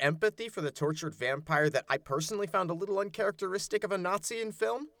level of empathy for the tortured vampire that I personally found a little uncharacteristic of a Nazi in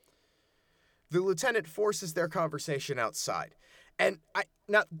film, the lieutenant forces their conversation outside. And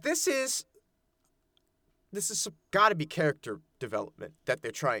this is got to be character development that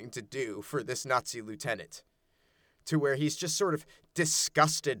they're trying to do for this Nazi lieutenant, to where he's just sort of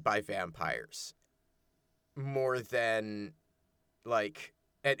disgusted by vampires more than, like,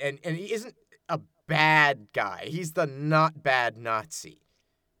 and he isn't a bad guy. He's the not bad Nazi.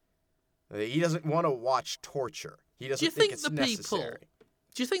 He doesn't want to watch torture. He doesn't think it's necessary.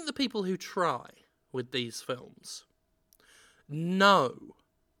 Do you think the people who try with these films know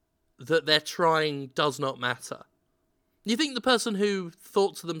that their trying does not matter? Do you think the person who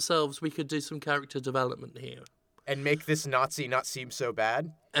thought to themselves, we could do some character development here, and make this Nazi not seem so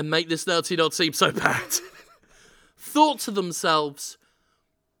bad? And make this Nazi not seem so bad. Thought to themselves,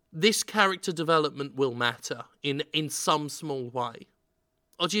 this character development will matter in some small way.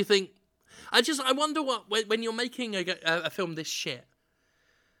 Or do you think... I wonder what, when you're making a film this shit,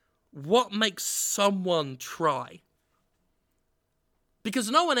 what makes someone try? Because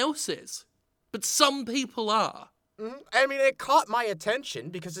no one else is. But some people are. I mean, it caught my attention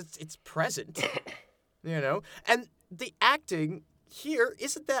because it's present. You know? And the acting here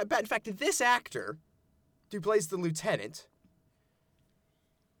isn't that bad. In fact, this actor who plays the lieutenant...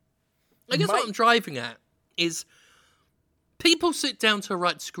 I guess what I'm driving at is people sit down to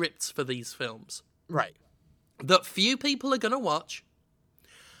write scripts for these films. Right. That few people are going to watch,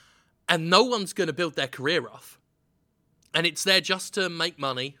 and no one's going to build their career off. And it's there just to make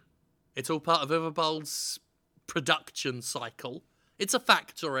money. It's all part of Uwe production cycle. It's a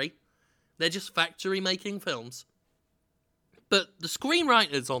factory. They're just factory making films. But the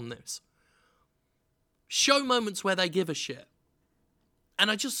screenwriters on this show moments where they give a shit.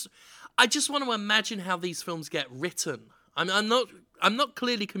 And I just want to imagine how these films get written. I'm not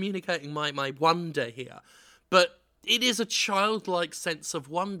clearly communicating my wonder here, but it is a childlike sense of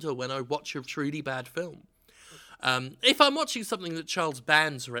wonder when I watch a truly bad film. If I'm watching something that Charles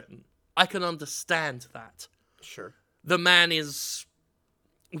Band's written, I can understand that. Sure. The man is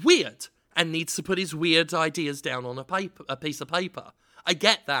weird and needs to put his weird ideas down on a piece of paper. I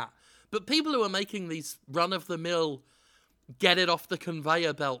get that. But people who are making these run-of-the-mill,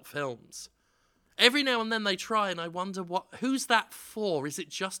 get-it-off-the-conveyor-belt films, every now and then they try, and I wonder, who's that for? Is it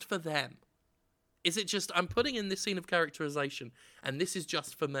just for them? Is it just, I'm putting in this scene of characterization, and this is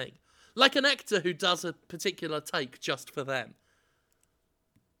just for me? Like an actor who does a particular take just for them.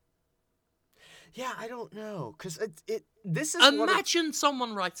 Yeah, I don't know, because this is Imagine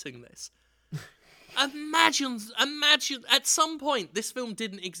someone writing this. Imagine, at some point, this film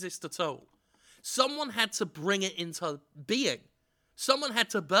didn't exist at all. Someone had to bring it into being. Someone had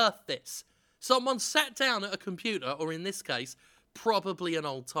to birth this. Someone sat down at a computer, or in this case, probably an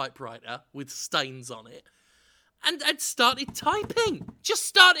old typewriter with stains on it, and started typing. Just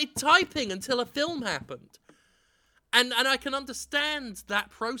started typing until a film happened. And I can understand that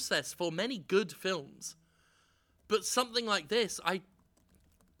process for many good films. But something like this,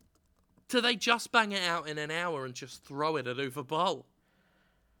 do they just bang it out in an hour and just throw it at Uwe Boll?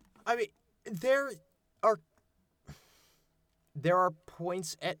 I mean, there are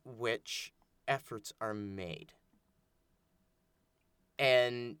points at which efforts are made.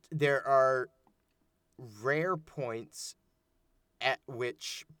 And there are rare points at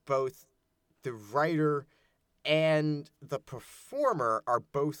which both the writer and the performer are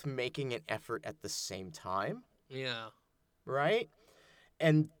both making an effort at the same time. Yeah. Right?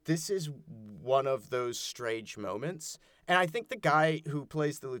 And this is one of those strange moments. And I think the guy who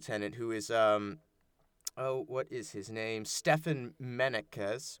plays the lieutenant, who is, what is his name? Stefan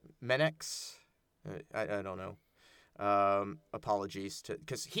Menex? I don't know. Apologies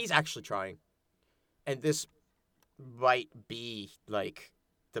because he's actually trying. And this might be, like,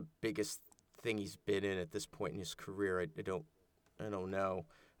 the biggest thing he's been in at this point in his career. I don't know.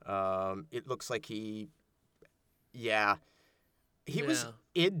 It looks like he was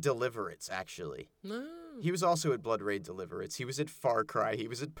in Deliverance, actually. No. He was also at Blood Rain Deliverance. He was at Far Cry. He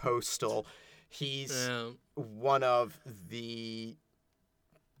was at Postal. He's one of the...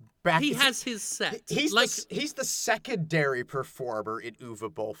 He has his set. He's the secondary performer in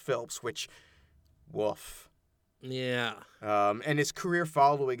Uwe Boll films, which... woof. Yeah. And his career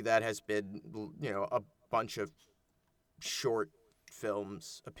following that has been, a bunch of short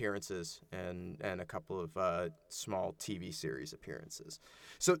films appearances and a couple of small TV series appearances.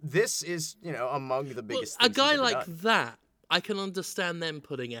 So this is, among the biggest things a guy he's ever like done. that, I can understand them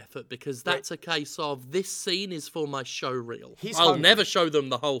putting effort because that's a case of this scene is for my show reel. I'll hungry. never show them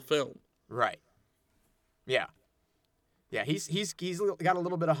the whole film. Right. Yeah. Yeah, he's got a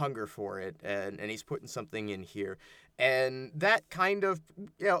little bit of hunger for it, and he's putting something in here. And that kind of,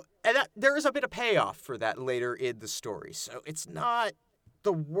 and that there is a bit of payoff for that later in the story. So it's not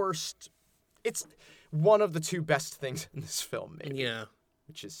the worst. It's one of the two best things in this film, maybe. Yeah.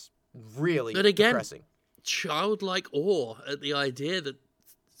 Which is really but again, depressing. Childlike awe at the idea that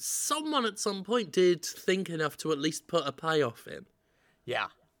someone at some point did think enough to at least put a payoff in. Yeah.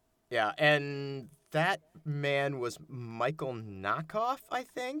 Yeah, and that man was Michael Knockoff, I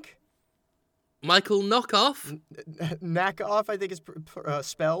think. Michael Knockoff? Knockoff, I think is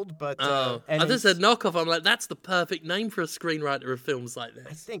spelled, but... I just said Knockoff. I'm like, that's the perfect name for a screenwriter of films like this.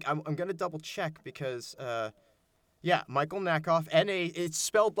 I think, I'm going to double check because, Michael Knockoff, it's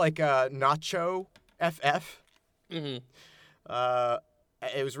spelled like Nacho, FF. Mm-hmm.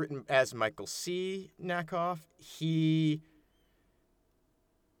 It was written as Michael C. Knockoff. He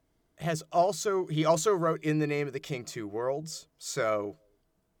also wrote In the Name of the King 2 Worlds, so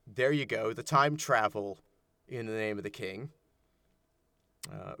there you go, the time travel In the Name of the King.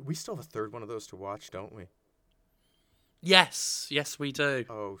 We still have a third one of those to watch, don't we? Yes, we do.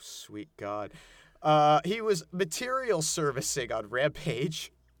 Oh, sweet God. He was material servicing on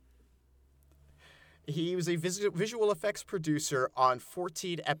Rampage. He was a visual effects producer on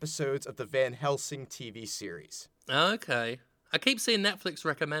 14 episodes of the Van Helsing TV series. Okay. I keep seeing Netflix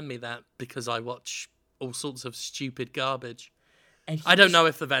recommend me that because I watch all sorts of stupid garbage. I don't know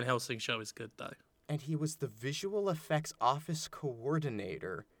if the Van Helsing show is good, though. And he was the visual effects office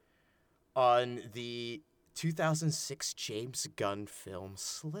coordinator on the 2006 James Gunn film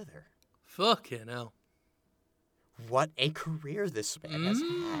Slither. Fucking hell. What a career this man has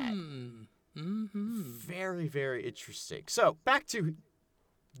had. Mm-hmm. Very, very interesting. So, back to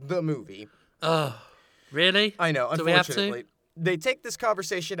the movie. Oh, really? I know, Do we have unfortunately. to? They take this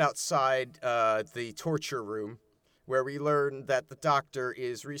conversation outside the torture room, where we learn that the doctor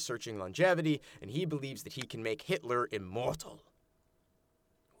is researching longevity, and he believes that he can make Hitler immortal.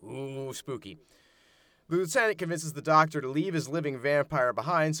 Ooh, spooky. The lieutenant convinces the doctor to leave his living vampire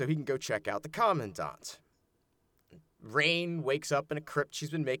behind so he can go check out the commandant. Rain wakes up in a crypt she's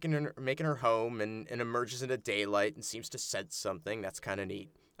been making her home and emerges into daylight and seems to sense something. That's kind of neat,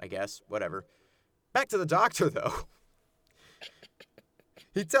 I guess. Whatever. Back to the doctor, though.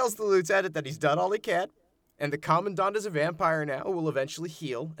 He tells the lieutenant that he's done all he can, and the commandant is a vampire now who will eventually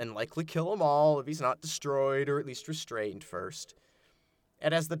heal and likely kill them all if he's not destroyed or at least restrained first.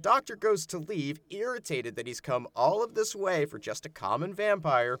 And as the doctor goes to leave, irritated that he's come all of this way for just a common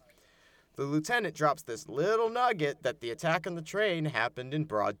vampire, the lieutenant drops this little nugget that the attack on the train happened in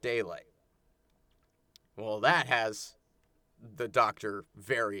broad daylight. Well, that has the doctor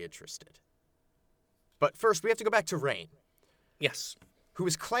very interested. But first, we have to go back to Rain. Yes. Who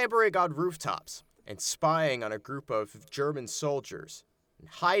is clambering on rooftops and spying on a group of German soldiers, and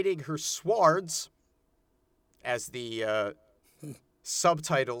hiding her swords, as the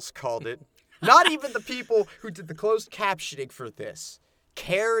subtitles called it. Not even the people who did the closed captioning for this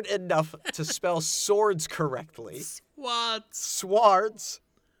cared enough to spell swords correctly. What? Swords.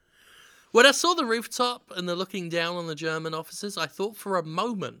 When I saw the rooftop and the looking down on the German officers, I thought for a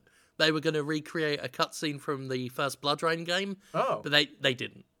moment they were going to recreate a cutscene from the first Blood Rain game. Oh. But they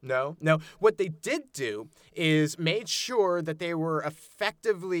didn't. No. What they did do is made sure that they were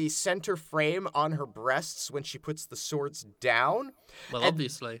effectively center frame on her breasts when she puts the swords down. Well,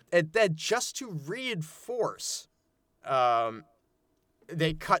 obviously. And then just to reinforce,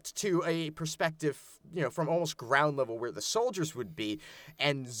 they cut to a perspective, from almost ground level where the soldiers would be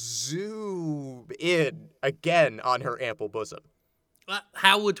and zoom in again on her ample bosom.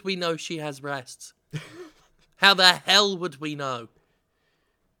 How would we know she has breasts? How the hell would we know?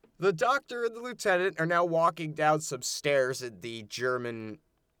 The doctor and the lieutenant are now walking down some stairs at the German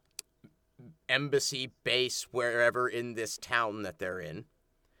embassy base, wherever in this town that they're in,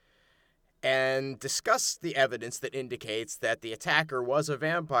 and discuss the evidence that indicates that the attacker was a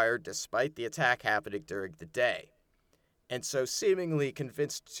vampire despite the attack happening during the day. And so, seemingly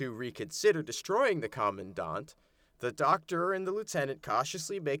convinced to reconsider destroying the commandant, the doctor and the lieutenant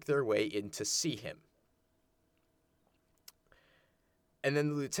cautiously make their way in to see him. And then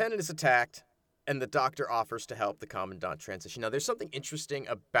the lieutenant is attacked, and the doctor offers to help the commandant transition. Now, there's something interesting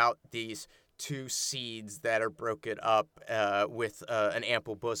about these two seeds that are broken up with an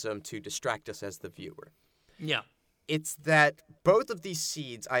ample bosom to distract us as the viewer. Yeah. It's that both of these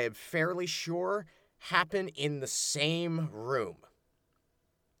seeds, I am fairly sure, happen in the same room.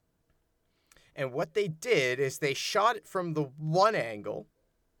 And what they did is they shot it from the one angle,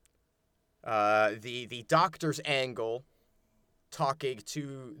 the doctor's angle, talking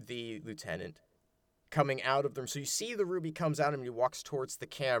to the lieutenant, coming out of them. So you see the ruby comes out and he walks towards the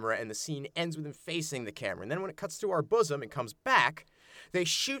camera, and the scene ends with him facing the camera. And then when it cuts to our bosom and comes back, they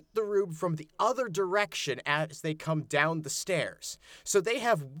shoot the rube from the other direction as they come down the stairs. So they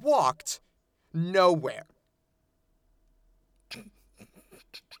have walked nowhere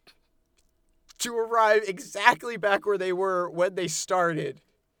to arrive exactly back where they were when they started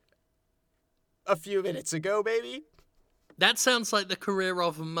a few minutes ago, baby. That sounds like the career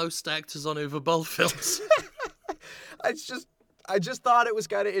of most actors on Uwe Boll films. I just thought it was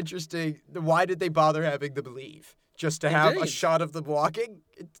kind of interesting. Why did they bother having them leave? Just to have a shot of them walking?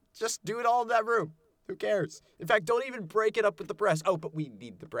 Just do it all in that room. Who cares? In fact, don't even break it up with the breasts. Oh, but we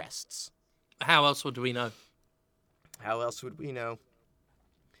need the breasts. How else would we know? How else would we know?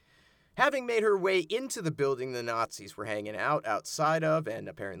 Having made her way into the building the Nazis were hanging out outside of and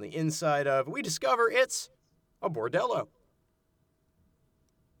apparently inside of, we discover it's a bordello.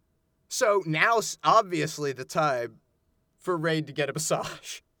 So now's obviously the time for Rain to get a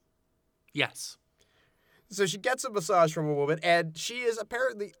massage. Yes. So she gets a massage from a woman, and she is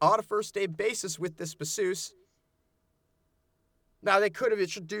apparently on a first-name basis with this masseuse. Now, they could have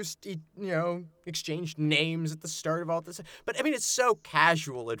introduced, exchanged names at the start of all this. But, it's so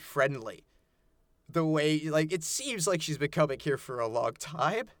casual and friendly. The way, it seems like she's been coming here for a long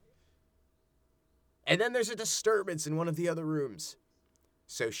time. And then there's a disturbance in one of the other rooms.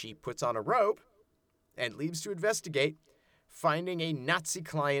 So she puts on a robe and leaves to investigate, finding a Nazi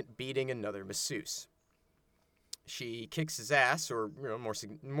client beating another masseuse. She kicks his ass, or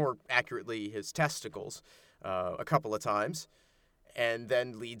more accurately, his testicles, a couple of times, and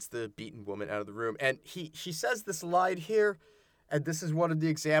then leads the beaten woman out of the room. And she says this line here, And this is one of the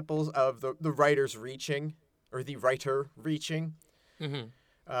examples of the writers reaching, or the writer reaching,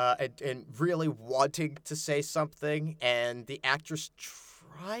 Mm-hmm. and really wanting to say something, and the actress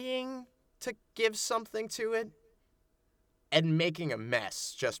trying to give something to it, and making a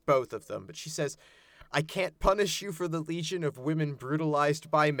mess, just both of them. But she says, I can't punish you for the legion of women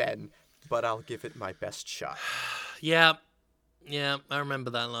brutalized by men, but I'll give it my best shot. Yeah, I remember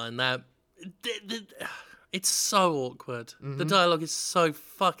that line. It's so awkward. The dialogue is so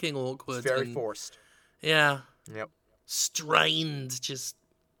fucking awkward. It's very forced. Yeah. Yep. Strained, just...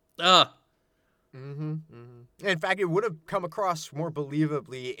 In fact, it would have come across more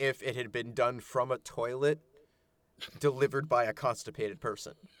believably if it had been done from a toilet, delivered by a constipated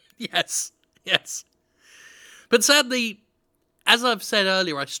person. Yes. But sadly, as I've said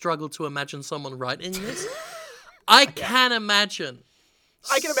earlier, I struggle to imagine someone writing this. I can imagine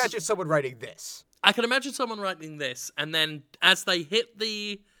someone writing this. I can imagine someone writing this, and then as they hit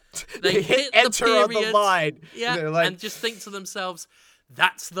the... They hit enter the on the line. Yeah, like, and just think to themselves,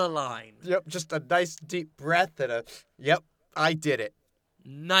 that's the line. Yep, just a nice deep breath and yep, I did it.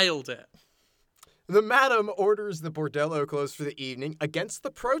 Nailed it. The madam orders the bordello closed for the evening against the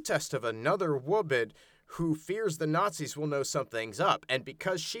protest of another woman who fears the Nazis will know something's up. And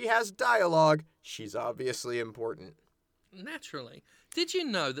because she has dialogue, she's obviously important. Naturally. Did you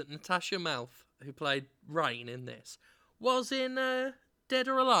know that Natasha Mouth, who played Rain in this, was in Dead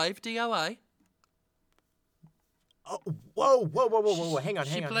or Alive, DOA? Oh, whoa. Hang on.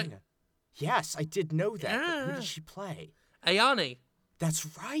 Yes, I did know that. Yeah. But who did she play? Ayani. That's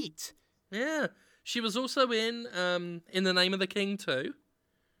right. Yeah. She was also in The Name of the King too.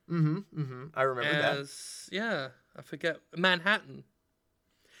 I remember that. Yeah, I forget. Manhattan.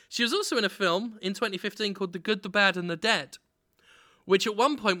 She was also in a film in 2015 called The Good, the Bad and the Dead, which at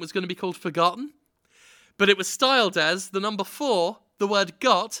one point was going to be called Forgotten, but it was styled as the number 4, the word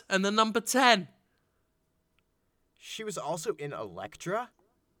got, and the number 10. She was also in Elektra?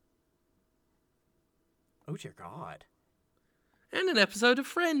 Oh, dear God. And an episode of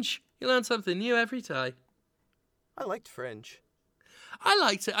Fringe. You learn something new every day. I liked Fringe. I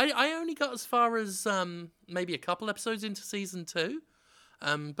liked it. I only got as far as maybe a couple episodes into season 2.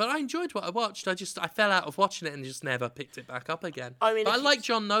 But I enjoyed what I watched. I fell out of watching it and just never picked it back up again. I mean, but I like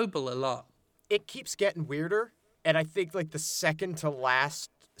John Noble a lot. It keeps getting weirder, and I think like the second to last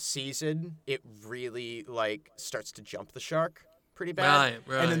season, it really like starts to jump the shark pretty bad.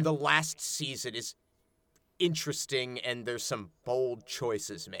 Right. And then the last season is interesting, and there's some bold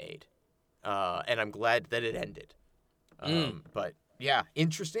choices made. And I'm glad that it ended. But yeah,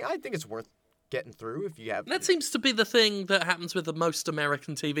 interesting. I think it's worth getting through if you have... That seems to be the thing that happens with the most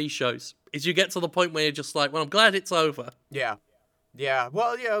American TV shows, is you get to the point where you're just like, well, I'm glad it's over. Yeah.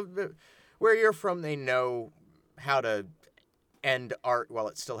 Well, yeah, where you're from, they know how to end art while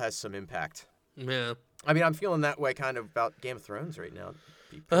it still has some impact. Yeah. I mean, I'm feeling that way kind of about Game of Thrones right now.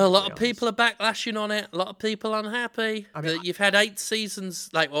 A lot of people are backlashing on it. A lot of people unhappy. I mean, you've had 8 seasons,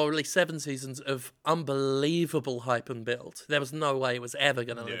 or at least 7 seasons of unbelievable hype and build. There was no way it was ever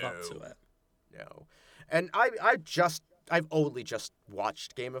going to live up to it. No. And I've only just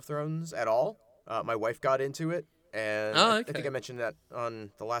watched Game of Thrones at all. My wife got into it, and I think I mentioned that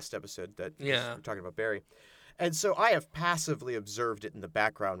on the last episode that we were talking about Barry. And so I have passively observed it in the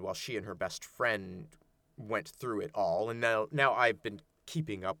background while she and her best friend went through it all. And now I've been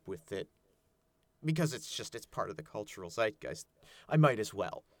keeping up with it because it's part of the cultural zeitgeist. I might as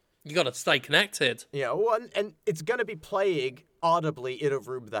well. You got to stay connected. Yeah, and it's going to be playing audibly in a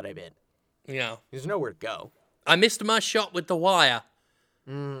room that I'm in. Yeah. There's nowhere to go. I missed my shot with The Wire.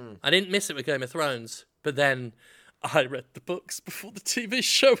 I didn't miss it with Game of Thrones, but then I read the books before the TV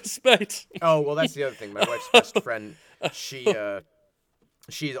show was made. Oh, well, that's the other thing. My wife's best friend, she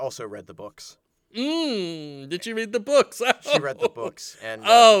also read the books. Did you read the books? She read the books, and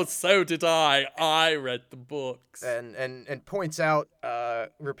so did I. I read the books, and points out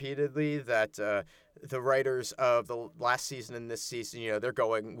repeatedly that the writers of the last season and this season, they're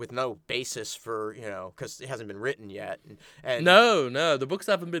going with no basis for, because it hasn't been written yet. And no, the books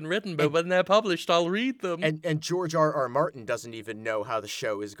haven't been written, but when they're published, I'll read them. And George R.R. Martin doesn't even know how the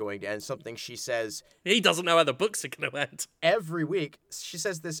show is going to end. Something she says. He doesn't know how the books are going to end. Every week. She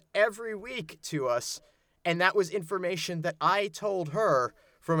says this every week to us, and that was information that I told her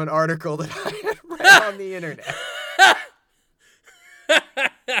from an article that I had read on the internet.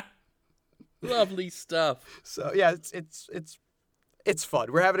 Lovely stuff. So yeah, it's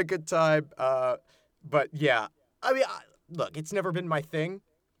fun. We're having a good time. But yeah, I mean, look, it's never been my thing.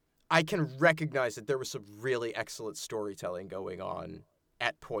 I can recognize that there was some really excellent storytelling going on,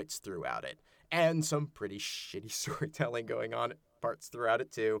 at points throughout it. And some pretty shitty storytelling going on at parts throughout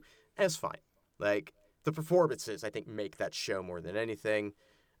it, too. And it's fine. Like, the performances, I think, make that show more than anything.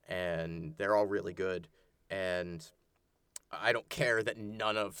 And they're all really good. And I don't care that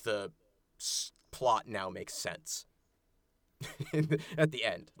none of the plot now makes sense at the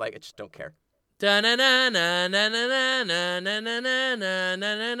end. Like, I just don't care. If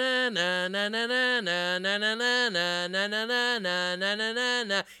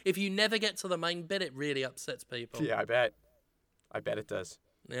you never get to the main bit, it really upsets people. Yeah, I bet. I bet it does.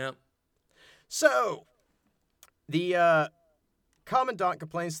 Yeah. So, the Commandant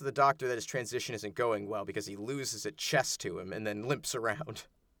complains to the doctor that his transition isn't going well because he loses at chess to him and then limps around.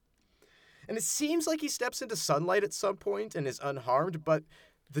 And it seems like he steps into sunlight at some point and is unharmed, but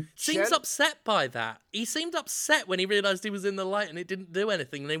seems upset by that. He seemed upset when he realised he was in the light and it didn't do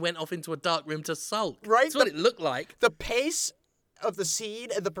anything, and they went off into a dark room to sulk. Right? That's what it looked like. The pace of the scene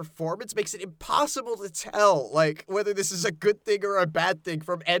and the performance makes it impossible to tell, like, whether this is a good thing or a bad thing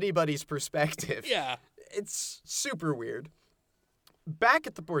from anybody's perspective. Yeah. It's super weird. Back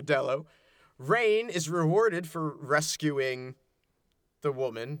at the bordello, Rain is rewarded for rescuing the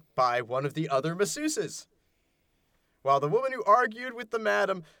woman by one of the other masseuses, while the woman who argued with the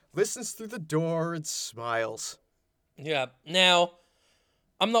madam listens through the door and smiles. Yeah. Now,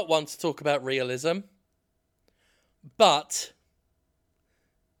 I'm not one to talk about realism, but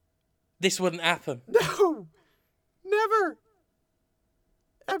this wouldn't happen. No! Never!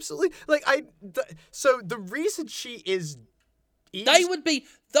 Absolutely. Like, so the reason she is...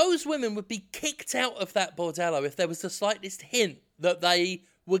 Those women would be kicked out of that bordello if there was the slightest hint that they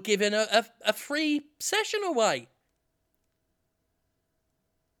were giving a free session away.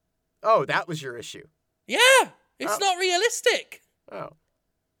 Oh, that was your issue. Yeah, it's not realistic. Oh.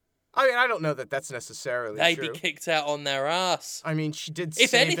 I mean, I don't know that that's necessarily They'd true. be kicked out on their ass. I mean, she did If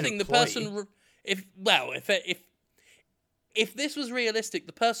save anything, an the employee. person... If this was realistic,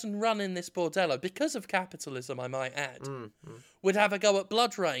 the person running this bordello, because of capitalism, I might add, would have a go at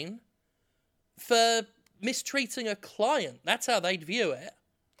Blood Rain for mistreating a client. That's how they'd view it.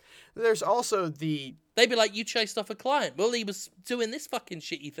 There's also the... They'd be like, you chased off a client. Well, he was doing this fucking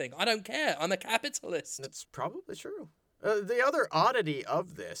shitty thing. I don't care. I'm a capitalist. That's probably true. The other oddity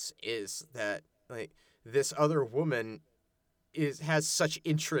of this is that, like, this other woman has such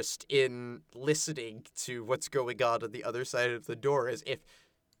interest in listening to what's going on the other side of the door, as if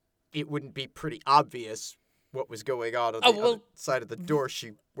it wouldn't be pretty obvious what was going on the other side of the door.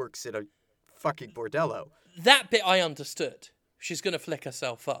 She works in a fucking bordello. That bit I understood. She's going to flick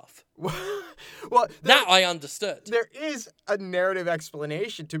herself off. Well, that I understood. There is a narrative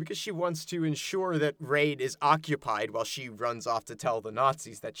explanation, too, because she wants to ensure that Rain is occupied while she runs off to tell the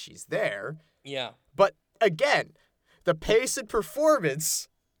Nazis that she's there. Yeah. But, again, the pace and performance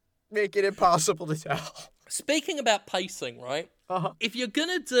make it impossible to tell. Speaking about pacing, right? Uh-huh. If you're going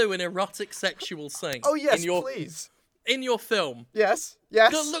to do an erotic sexual scene... Oh, yes, please. In your film... Yes.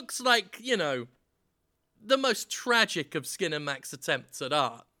 That looks like, you know, the most tragic of Skin and Mac's attempts at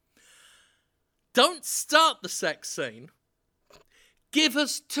art. Don't start the sex scene. Give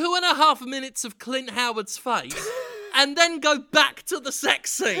us 2.5 minutes of Clint Howard's face, and then go back to the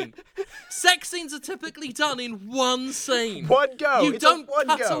sex scene. Sex scenes are typically done in one scene. One go. You don't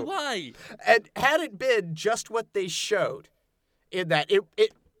cut away. And had it been just what they showed, in that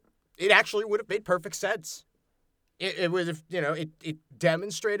it actually would have made perfect sense. It would have, you know, it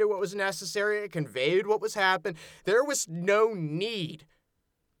demonstrated what was necessary. It conveyed what was happening. There was no need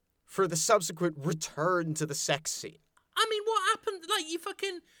for the subsequent return to the sex scene. I mean, what happened? Like,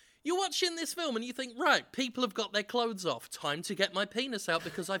 you're watching this film and you think, right, people have got their clothes off. Time to get my penis out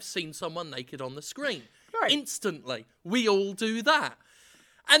because I've seen someone naked on the screen. Right. Instantly. We all do that.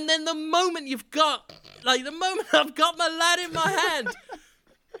 And then the moment I've got my lad in my hand,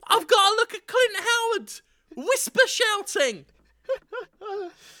 I've got to look at Clint Howard whisper shouting.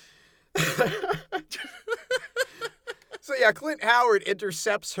 So yeah, Clint Howard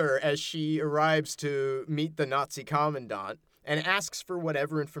intercepts her as she arrives to meet the Nazi commandant and asks for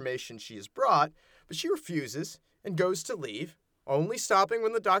whatever information she has brought, but she refuses and goes to leave, only stopping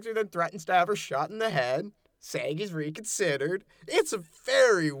when the doctor then threatens to have her shot in the head, saying he's reconsidered. It's a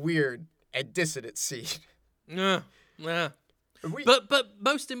very weird and dissonant scene. Yeah. But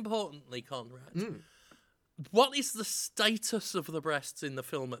most importantly, Conrad, what is the status of the breasts in the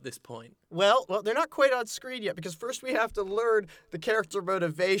film at this point? Well, they're not quite on screen yet, because first we have to learn the character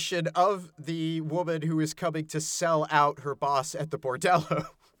motivation of the woman who is coming to sell out her boss at the bordello.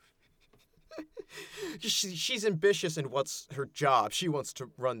 She's ambitious and wants her job. She wants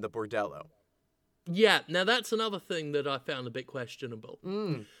to run the bordello. Yeah, now that's another thing that I found a bit questionable.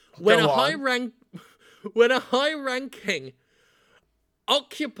 Go When a on. high-ranking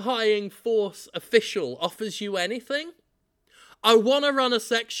occupying force official offers you anything, I want to run a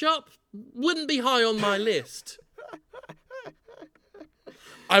sex shop, wouldn't be high on my list.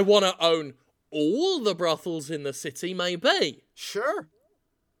 I want to own all the brothels in the city, maybe. Sure.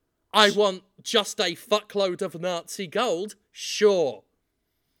 I want just a fuckload of Nazi gold, sure.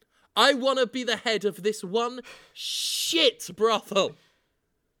 I want to be the head of this one shit brothel.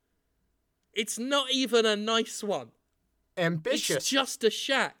 It's not even a nice one. Ambitious. It's just a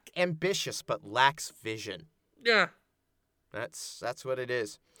shack. Ambitious, but lacks vision. Yeah. That's what it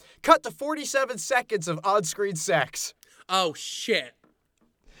is. Cut to 47 seconds of on-screen sex. Oh, shit.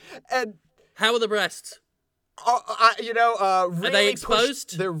 And How are the breasts? really Are they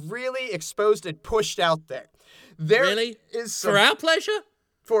exposed? They're really exposed and pushed out there. There Really? is some, For our pleasure?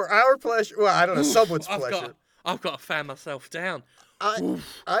 for our pleasure. Well, I don't know, someone's I've pleasure. I've got to fan myself down.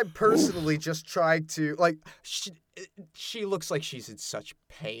 I personally just tried to, like, she looks like she's in such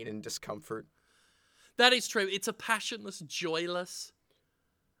pain and discomfort. That is true. It's a passionless, joyless.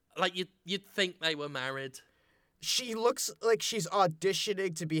 Like, you'd think they were married. She looks like she's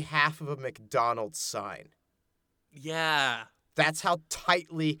auditioning to be half of a McDonald's sign. Yeah. That's how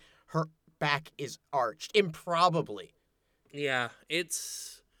tightly her back is arched. Improbably. Yeah.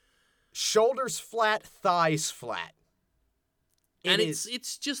 It's... Shoulders flat, thighs flat.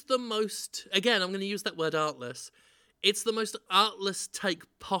 It's just the most... Again, I'm going to use that word artless. It's the most artless take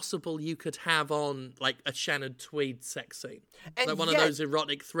possible you could have on, like, a Shannon Tweed sex scene. And Like one yet, of those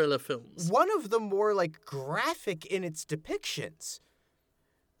erotic thriller films. one of the more, like, graphic in its depictions.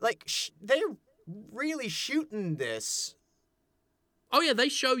 Like, they're really shooting this Oh, yeah, they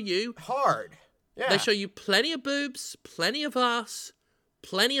show you... hard. Yeah. They show you plenty of boobs, plenty of ass,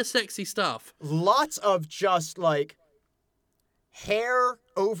 plenty of sexy stuff. Lots of just, like, hair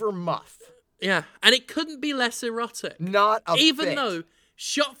over muff. Yeah, and it couldn't be less erotic. Not a Even bit. though,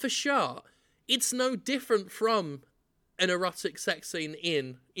 shot for shot, it's no different from an erotic sex scene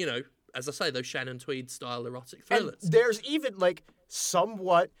in, you know, as I say, those Shannon Tweed style erotic And thrillers. there's even, like,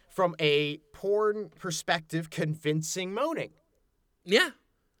 somewhat, from a porn perspective, convincing moaning. Yeah.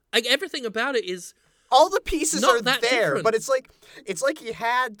 Like, everything about it is... All the pieces Not are that there, different. but it's like he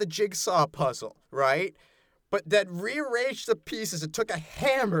had the jigsaw puzzle, right? But then rearranged the pieces and took a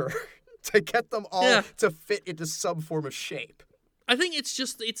hammer to get them all to fit into some form of shape. I think it's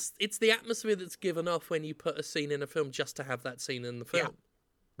just, it's the atmosphere that's given off when you put a scene in a film just to have that scene in the film.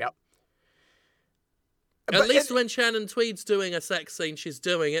 Yep. At least when Shannon Tweed's doing a sex scene, she's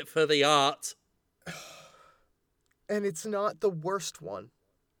doing it for the art. And it's not the worst one.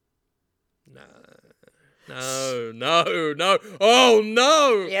 No. Oh, no.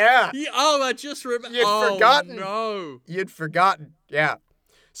 Yeah. Oh, I just remember. You'd forgotten. No. You'd forgotten. Yeah.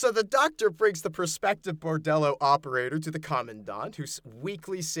 So the doctor brings the prospective bordello operator to the commandant, who's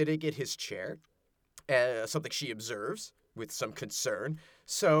weakly sitting in his chair, something she observes with some concern.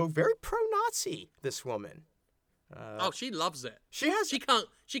 So very pro-Nazi, this woman. Oh, she loves it. She has...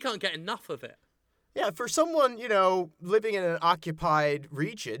 She can't get enough of it. Yeah, for someone, living in an occupied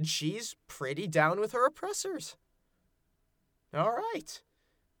region, she's pretty down with her oppressors. All right.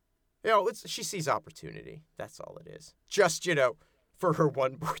 She sees opportunity. That's all it is. Just, for her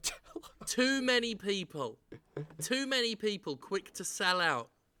one bordello. Too many people quick to sell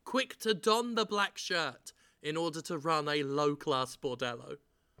out, quick to don the black shirt in order to run a low-class bordello.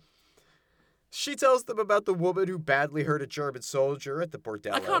 She tells them about the woman who badly hurt a German soldier at the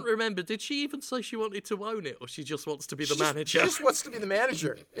bordello. I can't remember. Did she even say she wanted to own it, or she just wants to be the manager? She just wants to be the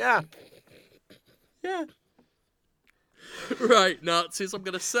manager. Yeah. Yeah. Right, Nazis, I'm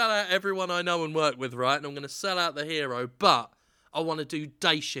going to sell out everyone I know and work with, right? And I'm going to sell out the hero, but I want to do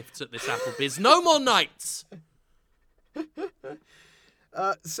day shifts at this Applebee's. No more nights!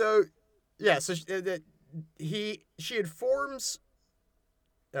 So she informs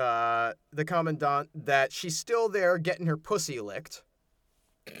the commandant that she's still there getting her pussy licked.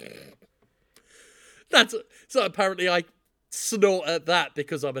 So apparently I snort at that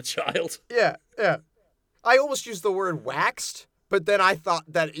because I'm a child. Yeah. I almost used the word waxed, but then I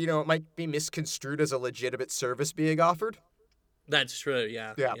thought that, it might be misconstrued as a legitimate service being offered. That's true,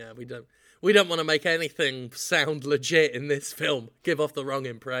 yeah. Yeah. Yeah, we don't want to make anything sound legit in this film. Give off the wrong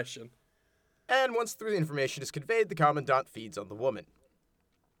impression. And once the information is conveyed, the commandant feeds on the woman.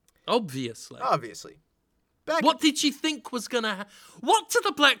 Obviously. What did she think was going to What do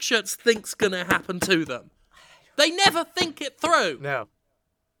the black shirts think's going to happen to them? They never think it through. No.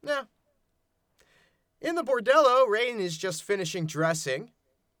 In the bordello, Rain is just finishing dressing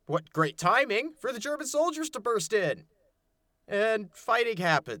what great timing for the German soldiers to burst in. And fighting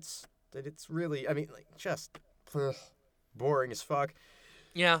happens. And it's really, just boring as fuck.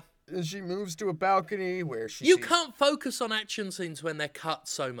 Yeah. And she moves to a balcony where You can't focus on action scenes when they're cut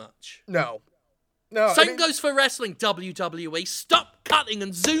so much. No. Same goes for wrestling, WWE. Stop cutting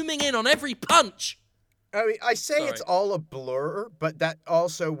and zooming in on every punch. I say It's all a blur, but that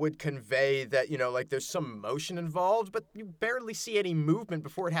also would convey that, there's some motion involved, but you barely see any movement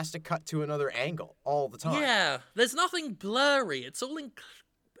before it has to cut to another angle all the time. Yeah, there's nothing blurry. It's all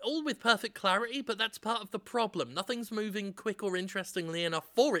with perfect clarity, but that's part of the problem. Nothing's moving quick or interestingly enough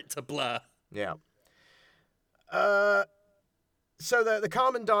for it to blur. Yeah. So the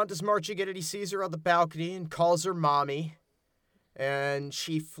Commandant is marching in and he sees her on the balcony and calls her mommy. And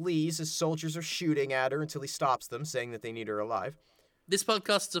she flees as soldiers are shooting at her until he stops them, saying that they need her alive. This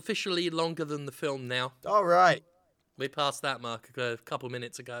podcast's officially longer than the film now. All right. We passed that mark a couple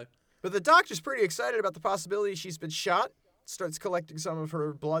minutes ago. But the doctor's pretty excited about the possibility she's been shot. Starts collecting some of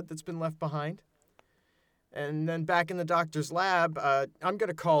her blood that's been left behind. And then back in the doctor's lab, I'm going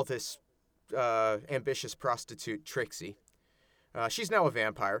to call this ambitious prostitute Trixie. She's now a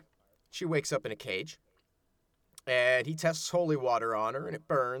vampire. She wakes up in a cage. And he tests holy water on her, and it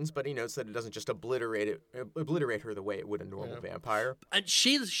burns, but he notes that it doesn't just obliterate her the way it would a normal vampire. And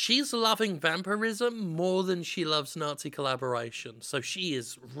she's loving vampirism more than she loves Nazi collaboration, so she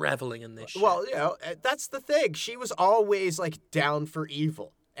is reveling in this shit. Well, that's the thing. She was always, down for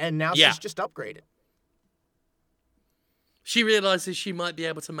evil, and now she's just upgraded. She realizes she might be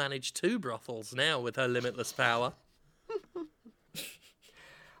able to manage 2 brothels now with her limitless power.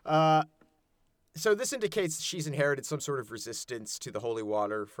 So this indicates that she's inherited some sort of resistance to the holy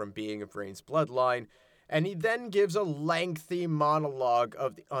water from being of Rain's bloodline, and he then gives a lengthy monologue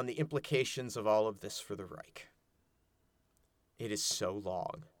on the implications of all of this for the Reich. It is so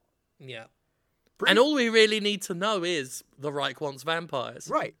long. Yeah. And all we really need to know is the Reich wants vampires.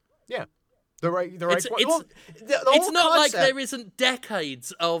 Right. Yeah. The Reich wants... It's not like there isn't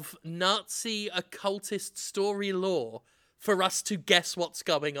decades of Nazi occultist story lore for us to guess what's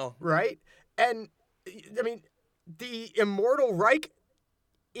going on. Right? And, the immortal Reich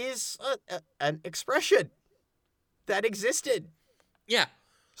is an expression that existed. Yeah.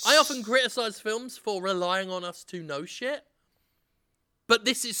 I often criticize films for relying on us to know shit, but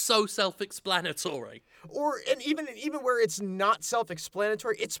this is so self-explanatory. And even where it's not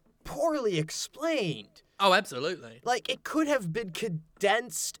self-explanatory, it's poorly explained. Oh, absolutely. It could have been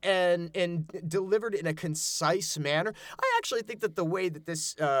condensed and delivered in a concise manner. I actually think that the way that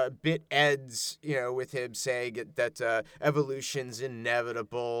this bit ends, with him saying that evolution's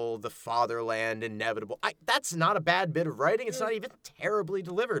inevitable, the fatherland inevitable, that's not a bad bit of writing. It's not even terribly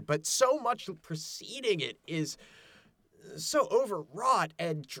delivered, but so much preceding it is so overwrought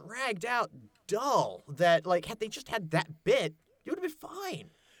and dragged out dull that, had they just had that bit, it would have been fine.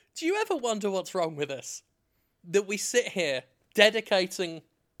 Do you ever wonder what's wrong with us? That we sit here dedicating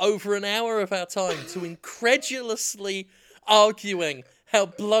over an hour of our time to incredulously arguing how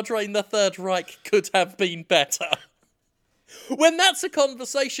BloodRayne the Third Reich could have been better. When that's a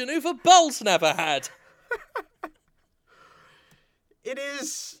conversation Uwe Boll's never had.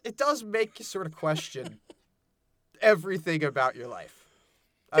 It does make you sort of question everything about your life.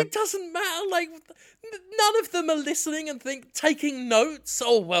 It doesn't matter, none of them are listening and taking notes.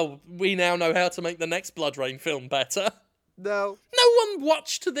 Oh, well, we now know how to make the next BloodRayne film better. No. No one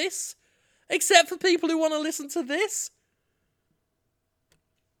watched this, except for people who want to listen to this.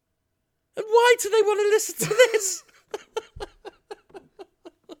 And why do they want to listen to this?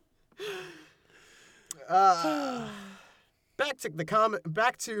 Back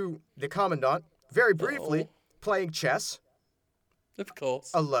to the Commandant, very briefly, playing chess. Of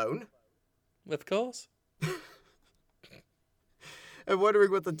course. Alone. Of course. And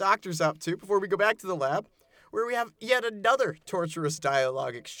wondering what the doctor's up to before we go back to the lab, where we have yet another torturous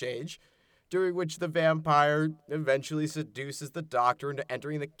dialogue exchange, during which the vampire eventually seduces the doctor into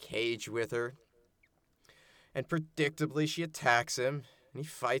entering the cage with her. And predictably, she attacks him, and he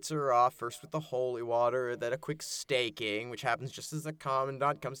fights her off, first with the holy water, then a quick staking, which happens just as the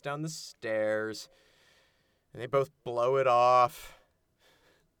Commandant comes down the stairs. And they both blow it off.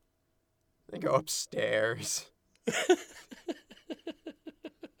 They go upstairs.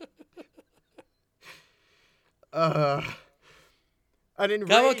 Come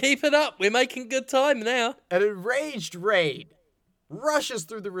on, keep it up. We're making good time now. An enraged Rain rushes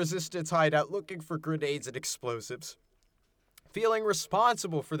through the Resistance hideout looking for grenades and explosives. Feeling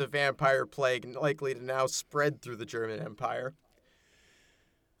responsible for the vampire plague likely to now spread through the German Empire.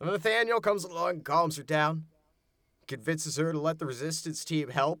 And Nathaniel comes along and calms her down. convinces her to let the resistance team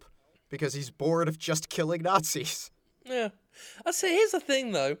help because he's bored of just killing Nazis. Yeah. I say, here's the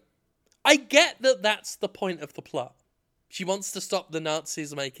thing, though. I get that that's the point of the plot. She wants to stop the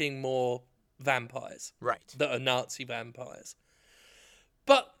Nazis making more vampires. Right. That are Nazi vampires.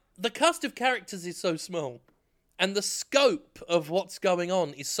 But the cast of characters is so small, and the scope of what's going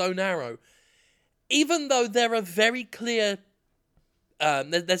on is so narrow. Even though there are very clear...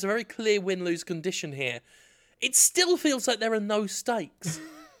 there's a very clear win-lose condition here, it still feels like there are no stakes.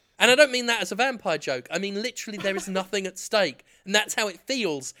 And I don't mean that as a vampire joke. I mean, literally, there is nothing at stake. And that's how it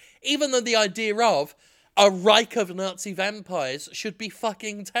feels. Even though the idea of a Reich of Nazi vampires should be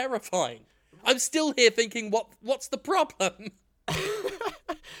fucking terrifying. I'm still here thinking, what's the problem?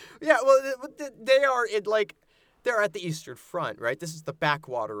 Yeah, well, they are they're at the Eastern Front, right? This is the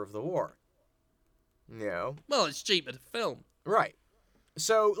backwater of the war. You know? Well, it's cheaper to film. Right.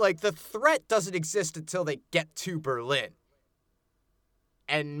 So, like, the threat doesn't exist until they get to Berlin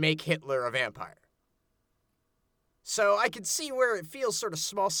and make Hitler a vampire. So I can see where it feels sort of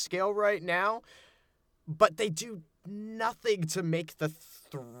small scale right now, but they do nothing to make the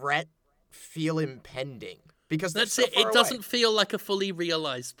threat feel impending. Because that's so it. It doesn't feel like a fully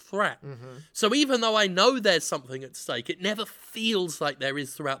realized threat. Mm-hmm. So even though I know there's something at stake, it never feels like there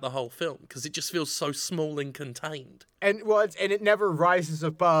is throughout the whole film because it just feels so small and contained. And it never rises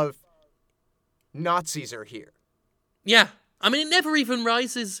above Nazis are here. Yeah. I mean, it never even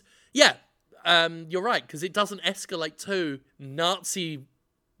rises. Yeah, you're right, because it doesn't escalate to Nazi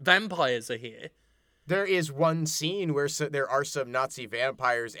vampires are here. There is one scene where there are some Nazi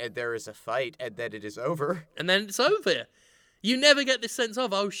vampires and there is a fight and then it is over. And then it's over. You never get this sense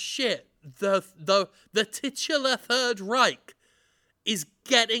of, oh shit, the titular Third Reich is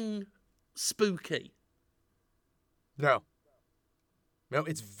getting spooky. No,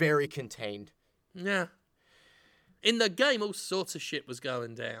 it's very contained. Yeah. In the game, all sorts of shit was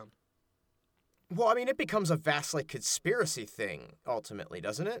going down. Well, I mean, it becomes a vast, conspiracy thing, ultimately,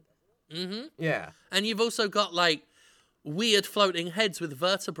 doesn't it? Mm-hmm. Yeah. And you've also got, weird floating heads with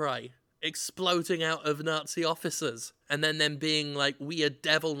vertebrae exploding out of Nazi officers, and then them being, weird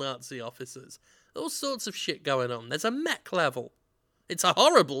devil Nazi officers. All sorts of shit going on. There's a mech level. It's a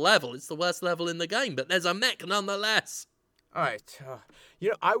horrible level. It's the worst level in the game, but there's a mech nonetheless. All right.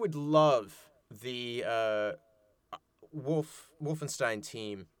 I would love the Wolfenstein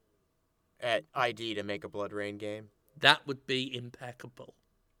team at ID to make a Blood Rain game. That would be impeccable.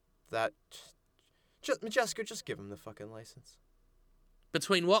 Jessica, just give them the fucking license.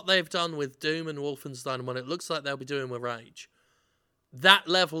 Between what they've done with Doom and Wolfenstein and what it looks like they'll be doing with Rage, that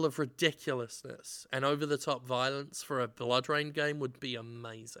level of ridiculousness and over-the-top violence for a Blood Rain game would be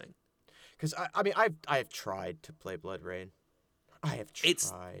amazing. Because, I have tried to play Blood Rain. I have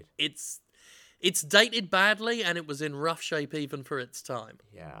tried. It's dated badly, and it was in rough shape even for its time.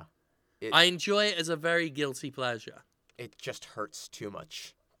 Yeah. I enjoy it as a very guilty pleasure. It just hurts too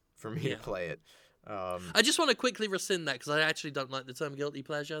much for me to play it. I just want to quickly rescind that, because I actually don't like the term guilty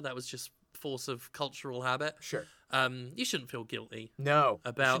pleasure. That was just force of cultural habit. Sure. You shouldn't feel guilty. No.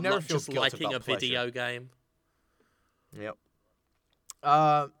 About not just liking a video game. Yep.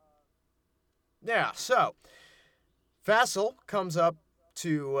 Yeah, so Vassal comes up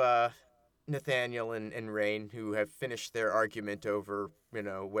to Nathaniel and Rain, who have finished their argument over,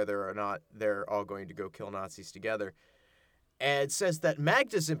 whether or not they're all going to go kill Nazis together, and says that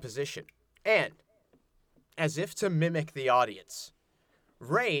Magda's in position. And, as if to mimic the audience,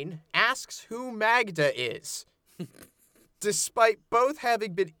 Rain asks who Magda is, despite both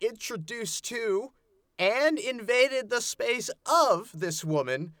having been introduced to and invaded the space of this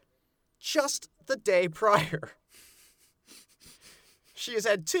woman just the day prior. She has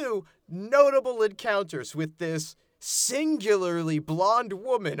had 2 notable encounters with this singularly blonde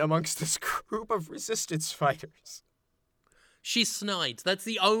woman amongst this group of resistance fighters. She's snide. That's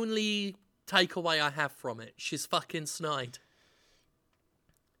the only takeaway I have from it. She's fucking snide.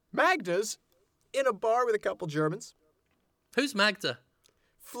 Magda's in a bar with a couple Germans. Who's Magda?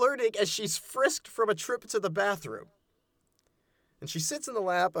 Flirting as she's frisked from a trip to the bathroom. And she sits in the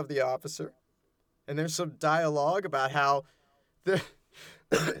lap of the officer, and there's some dialogue about how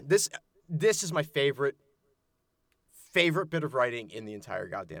this is my favorite bit of writing in the entire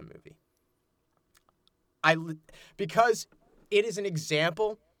goddamn movie. Because it is an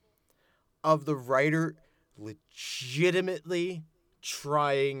example of the writer legitimately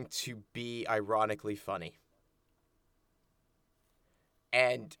trying to be ironically funny.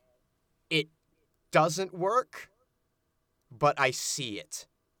 And it doesn't work, but I see it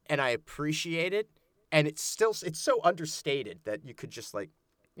and I appreciate it, and it's so understated that you could just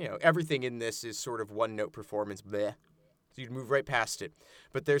everything in this is sort of one-note performance, bleh. So you'd move right past it.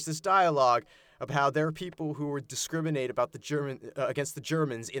 But there's this dialogue of how there are people who would discriminate about against the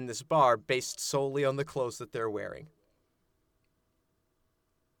Germans in this bar based solely on the clothes that they're wearing.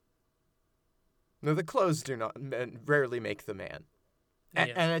 No, the clothes rarely make the man. Yeah.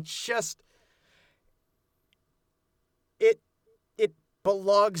 And it's just... It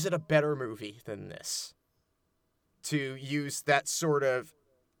belongs in a better movie than this. To use that sort of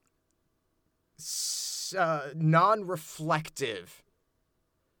non-reflective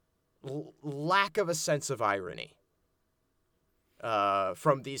lack of a sense of irony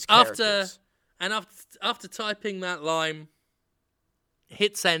from these characters. After typing that line,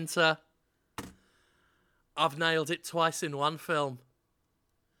 hits enter. I've nailed it twice in one film.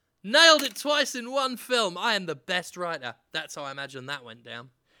 Nailed it twice in one film. I am the best writer. That's how I imagine that went down.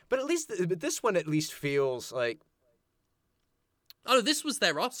 But this one at least feels like... Oh, this was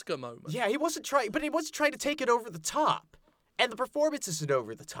their Oscar moment. Yeah, he wasn't trying to take it over the top. And the performance isn't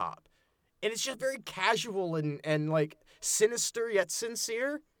over the top. And it's just very casual and like sinister yet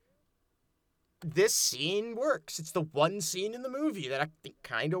sincere. This scene works. It's the one scene in the movie that I think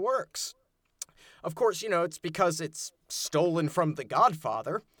kind of works. Of course, it's because it's stolen from The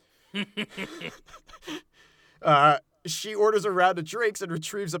Godfather. She orders a round of drinks and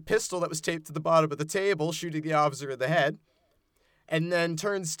retrieves a pistol that was taped to the bottom of the table, shooting the officer in the head. And then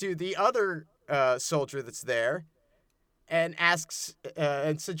turns to the other soldier that's there and asks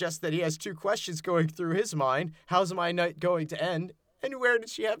and suggests that he has two questions going through his mind. How's my night going to end? And where did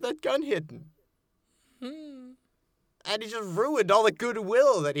she have that gun hidden? And he just ruined all the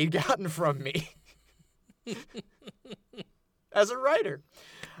goodwill that he'd gotten from me as a writer.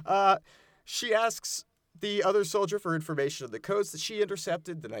 She asks the other soldier for information on the codes that she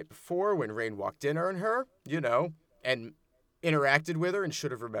intercepted the night before when Rain walked in on her, and interacted with her and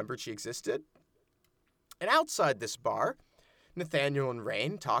should have remembered she existed. And outside this bar, Nathaniel and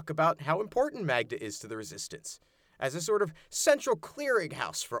Rain talk about how important Magda is to the Resistance as a sort of central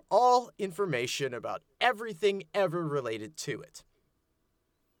clearinghouse for all information about everything ever related to it.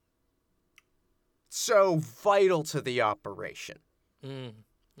 So vital to the operation.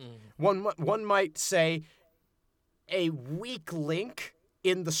 One might say a weak link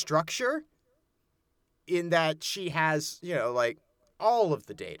in the structure, in that she has, all of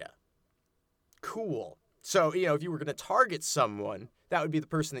the data. Cool. So, if you were going to target someone, that would be the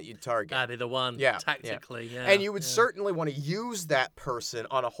person that you'd target. That'd be the one, tactically, yeah. And you would certainly want to use that person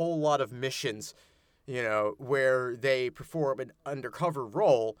on a whole lot of missions, where they perform an undercover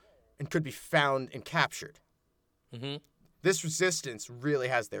role and could be found and captured. Mm-hmm. This Resistance really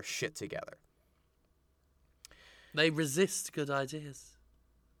has their shit together. They resist good ideas.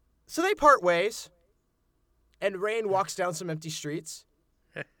 So they part ways. And Rain walks down some empty streets,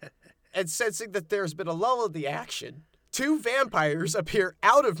 and sensing that there's been a lull in the action, two vampires appear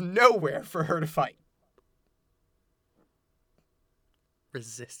out of nowhere for her to fight.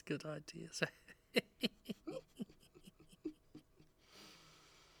 Resist good ideas.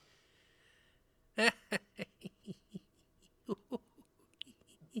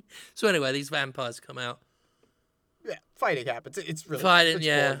 So anyway, these vampires come out. Yeah, fighting happens. It's really fighting. It's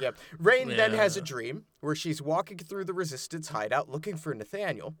Yeah. boring, yeah. Rain then has a dream where she's walking through the Resistance hideout looking for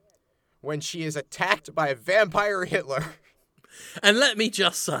Nathaniel, when she is attacked by a vampire Hitler. And let me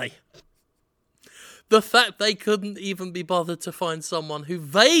just say, the fact they couldn't even be bothered to find someone who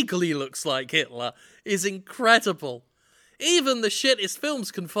vaguely looks like Hitler is incredible. Even the shittest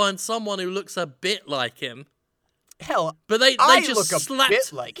films can find someone who looks a bit like him. Hell, but they I just look slapped... a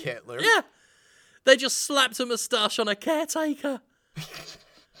bit like Hitler. Yeah. They just slapped a moustache on a caretaker.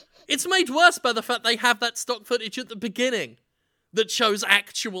 It's made worse by the fact they have that stock footage at the beginning that shows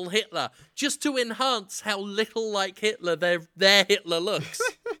actual Hitler, just to enhance how little like Hitler their Hitler looks.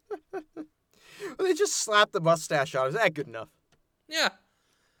 Well, they just slapped the mustache on. Is that good enough? Yeah.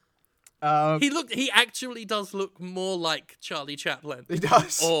 He actually does look more like Charlie Chaplin. He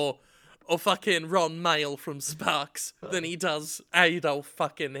does. Or fucking Ron Mayle from Sparks than he does Adolf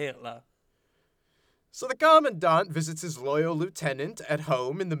fucking Hitler. So the Commandant visits his loyal lieutenant at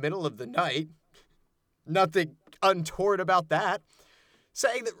home in the middle of the night. Nothing untoward about that.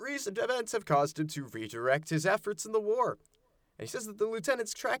 Saying that recent events have caused him to redirect his efforts in the war. And he says that the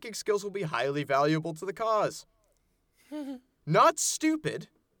lieutenant's tracking skills will be highly valuable to the cause. Not stupid,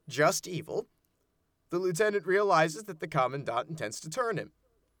 just evil. The lieutenant realizes that the Commandant intends to turn him.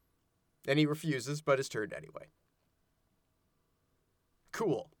 And he refuses, but is turned anyway.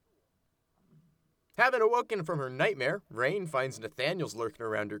 Cool. Having awoken from her nightmare, Rain finds Nathaniel's lurking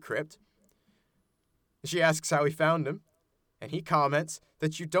around her crypt. She asks how he found him, and he comments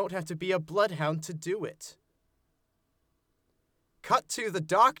that you don't have to be a bloodhound to do it. Cut to the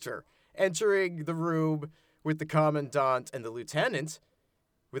doctor entering the room with the commandant and the lieutenant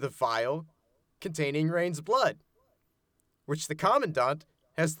with a vial containing Rain's blood, which the commandant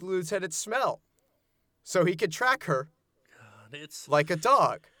has the lieutenant smell, so he can track her like a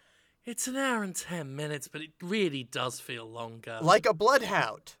dog. It's an hour and 10 minutes, but it really does feel longer. Like a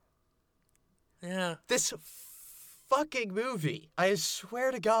bloodhound. Yeah. This fucking movie, I swear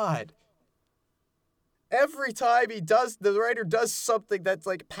to God, every time the writer does something that's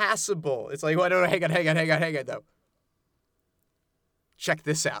like passable, it's like, well, no, hang on, though. Check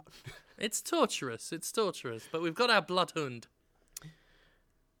this out. It's torturous, but we've got our bloodhound.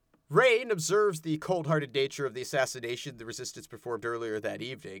 Rain observes the cold-hearted nature of the assassination the Resistance performed earlier that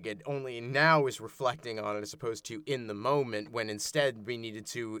evening, and only now is reflecting on it as opposed to in the moment, when instead we needed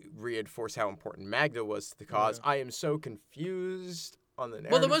to reinforce how important Magda was to the cause. Yeah. I am so confused on the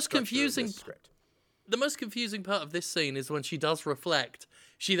narrative the most confusing script. The most confusing part of this scene is when she does reflect.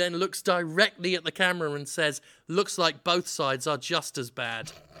 She then looks directly at the camera and says, "Looks like both sides are just as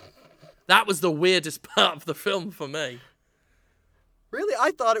bad." That was the weirdest part of the film for me. Really?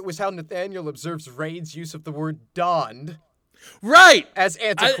 I thought it was how Nathaniel observes Rain's use of the word donned. Right! As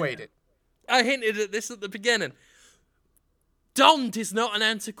antiquated. I hinted at this at the beginning. Donned is not an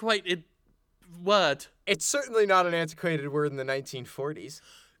antiquated word. It's certainly not an antiquated word in the 1940s.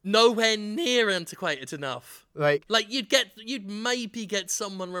 Nowhere near antiquated enough. Like you'd maybe get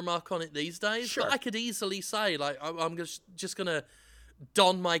someone remark on it these days, sure. But I could easily say, like, I'm just gonna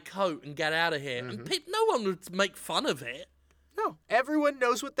don my coat and get out of here. Mm-hmm. And no one would make fun of it. No, everyone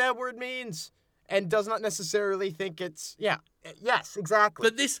knows what that word means and does not necessarily think it's... Yeah, yes, exactly.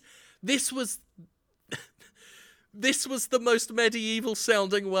 But this was the most medieval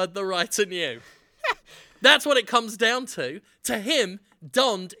sounding word the writer knew. That's what it comes down to. To him,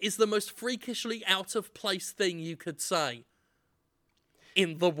 donned is the most freakishly out of place thing you could say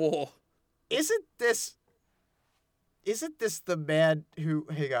in the war. Isn't this the man who...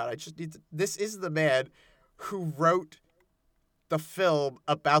 Hang on, this is the man who wrote the film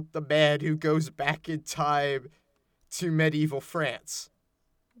about the man who goes back in time to medieval France.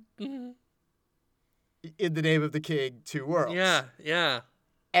 Mm-hmm. In the name of the king, two worlds. Yeah.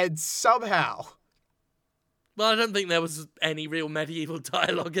 And somehow... Well, I don't think there was any real medieval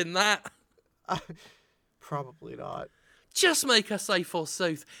dialogue in that. Probably not. Just make her say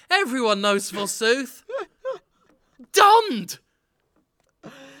forsooth. Everyone knows forsooth. Donned!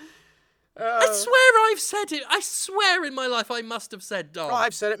 I swear I've said it. I swear in my life I must have said donned. Oh,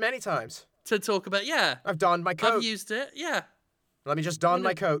 I've said it many times. To talk about, yeah. I've donned my coat. I've used it, yeah. Let me just don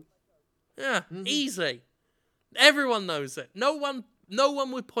my coat. Yeah, easy. Everyone knows it. No one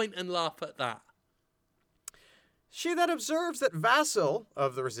would point and laugh at that. She then observes that Vassal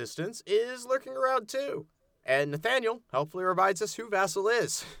of the Resistance is lurking around too. And Nathaniel helpfully reminds us who Vassal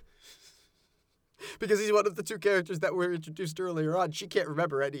is. Because he's one of the two characters that were introduced earlier on. She can't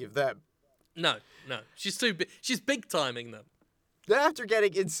remember any of them. No. She's too big. She's big timing them. Then after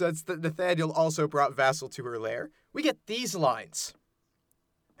getting incense that Nathaniel also brought Vassal to her lair, we get these lines.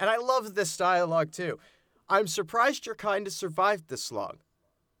 And I love this dialogue too. I'm surprised your kind has survived this long.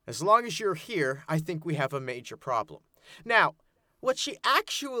 As long as you're here, I think we have a major problem. Now, what she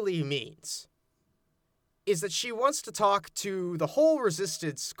actually means is that she wants to talk to the whole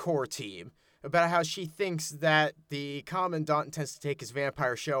Resistance core team about how she thinks that the Commandant intends to take his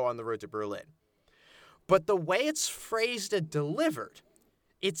vampire show on the road to Berlin. But the way it's phrased and delivered,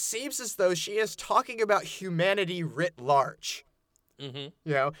 it seems as though she is talking about humanity writ large. Mm-hmm.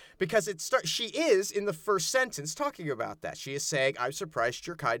 You know, because she is, in the first sentence, talking about that. She is saying, I'm surprised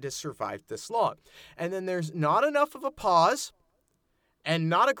your kind has survived this long. And then there's not enough of a pause and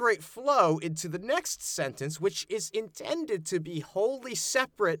not a great flow into the next sentence, which is intended to be a wholly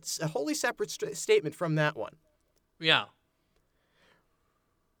separate statement from that one. Yeah.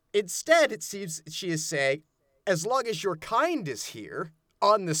 Instead, it seems she is saying, as long as your kind is here,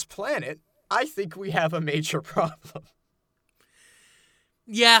 on this planet, I think we have a major problem.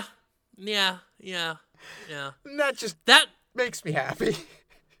 Yeah. That makes me happy.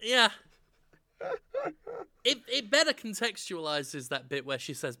 Yeah. It better contextualizes that bit where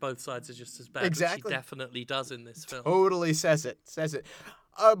she says both sides are just as bad. Exactly. Which she definitely does in this film. Totally says it.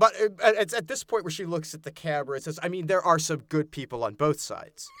 But it's at this point where she looks at the camera and says, I mean, there are some good people on both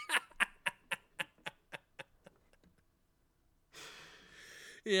sides.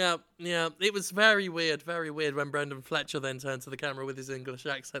 Yeah. It was very weird when Brendan Fletcher then turned to the camera with his English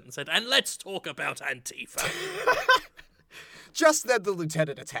accent and said, and let's talk about Antifa. Just then the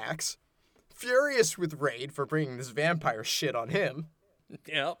lieutenant attacks, furious with Rain for bringing this vampire shit on him.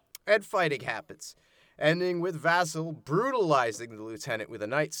 Yep. And fighting happens, ending with Vasil brutalizing the lieutenant with a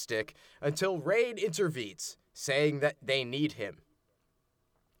nightstick until Rain intervenes, saying that they need him.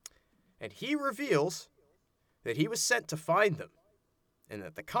 And he reveals that he was sent to find them, and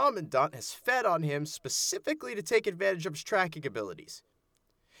that the Commandant has fed on him specifically to take advantage of his tracking abilities.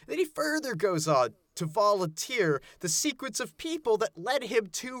 Then he further goes on to volunteer the sequence of people that led him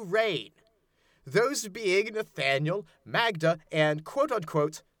to Rain, those being Nathaniel, Magda, and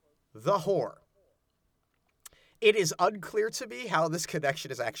quote-unquote, the whore. It is unclear to me how this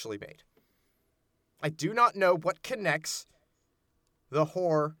connection is actually made. I do not know what connects the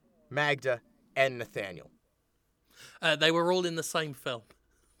whore, Magda, and Nathaniel. They were all in the same film.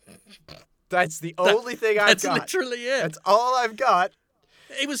 That's the only thing I've got. That's literally it. That's all I've got.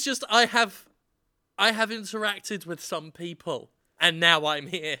 It was just I have interacted with some people, and now I'm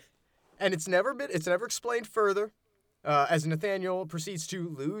here. And it's never explained further. As Nathaniel proceeds to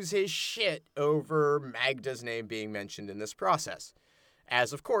lose his shit over Magda's name being mentioned in this process.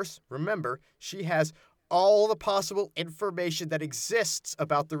 As, of course, remember, she has all the possible information that exists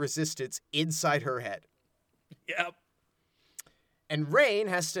about the Resistance inside her head. Yep. And Rain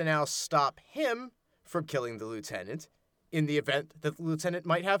has to now stop him from killing the lieutenant in the event that the lieutenant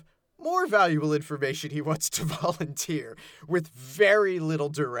might have more valuable information he wants to volunteer with very little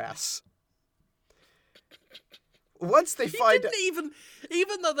duress. Once they find out...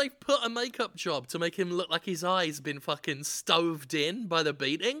 Even though they've put a makeup job to make him look like his eye's been fucking stoved in by the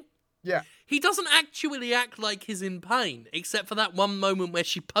beating, yeah, he doesn't actually act like he's in pain, except for that one moment where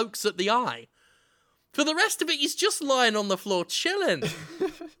she pokes at the eye. For the rest of it, he's just lying on the floor chilling,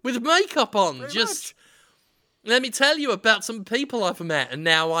 with makeup on. Pretty just, much. Let me tell you about some people I've met, and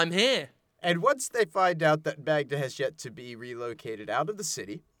now I'm here. And once they find out that Magda has yet to be relocated out of the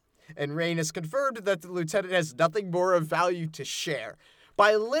city, and Rain has confirmed that the lieutenant has nothing more of value to share,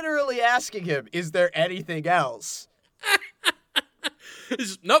 by literally asking him, is there anything else?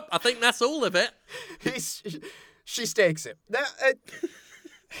 Nope, I think that's all of it. She stakes him.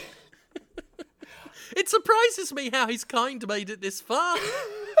 It surprises me how he's kind made it this far.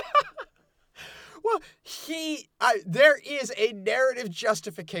 Well, there is a narrative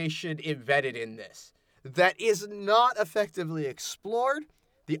justification embedded in this that is not effectively explored.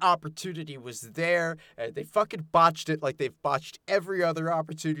 The opportunity was there, and they fucking botched it like they've botched every other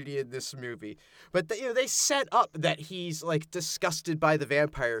opportunity in this movie. But they set up that he's like disgusted by the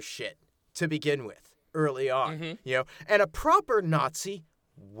vampire shit to begin with early on, and a proper Nazi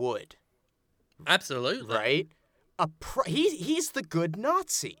would. Absolutely. Right? He's the good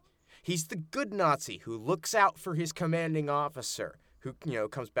Nazi. He's the good Nazi who looks out for his commanding officer, who,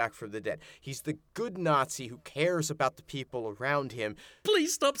 comes back from the dead. He's the good Nazi who cares about the people around him.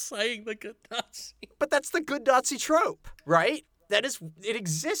 Please stop saying the good Nazi. But that's the good Nazi trope, right? It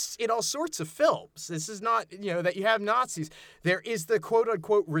exists in all sorts of films. This is not, that you have Nazis. There is the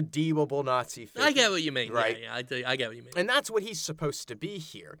quote-unquote redeemable Nazi figure. I get what you mean, right? Yeah, I do. I get what you mean. And that's what he's supposed to be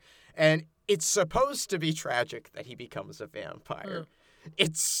here. And it's supposed to be tragic that he becomes a vampire.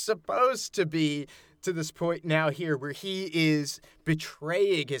 It's supposed to be to this point now here where he is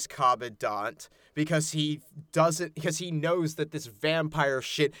betraying his commandant because he knows that this vampire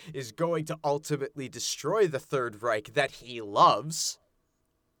shit is going to ultimately destroy the Third Reich that he loves.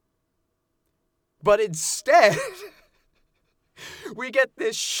 But instead, we get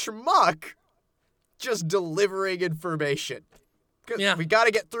this schmuck just delivering information. Yeah. We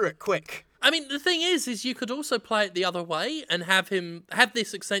gotta get through it quick. I mean, the thing is you could also play it the other way and have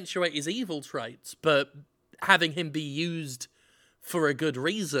this accentuate his evil traits, but having him be used for a good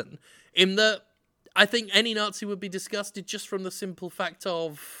reason. In that, I think any Nazi would be disgusted just from the simple fact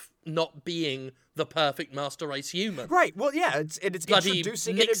of not being the perfect master race human. Right. Well, yeah, it's Bloody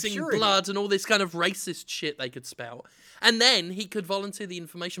introducing mixing an impurity. blood and all this kind of racist shit they could spout. And then he could volunteer the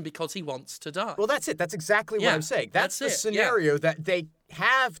information because he wants to die. Well, that's it. That's exactly what I'm saying. That's the scenario that they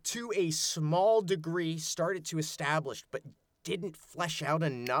have, to a small degree, started to establish, but didn't flesh out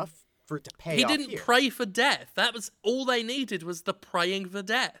enough for it to pay off here. He didn't pray for death. That was all they needed, was the praying for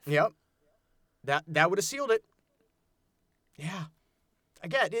death. Yep. That would have sealed it. Yeah.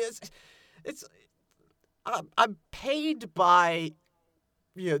 Again, I'm paid by,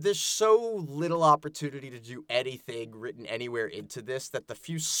 there's so little opportunity to do anything written anywhere into this that the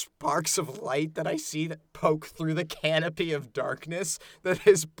few sparks of light that I see that poke through the canopy of darkness that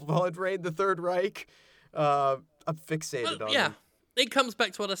is Blood Rain, the Third Reich, I'm fixated on them. It comes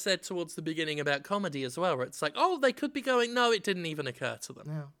back to what I said towards the beginning about comedy as well, where it's like, oh, they could be going, no, it didn't even occur to them.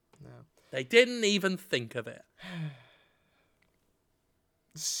 No. They didn't even think of it.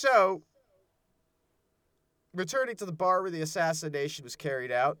 So, Returning to the bar where the assassination was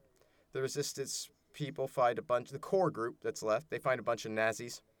carried out, the resistance people find the core group that's left, they find a bunch of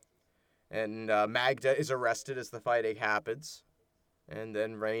Nazis. And Magda is arrested as the fighting happens. And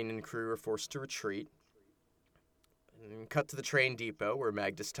then Rain and crew are forced to retreat. And cut to the train depot where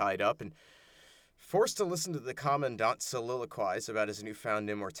Magda's tied up and forced to listen to the Commandant soliloquize about his newfound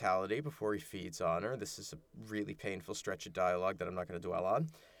immortality before he feeds on her. This is a really painful stretch of dialogue that I'm not going to dwell on.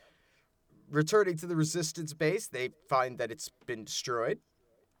 Returning to the resistance base, they find that it's been destroyed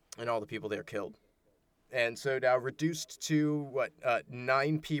and all the people there killed. And so now reduced to,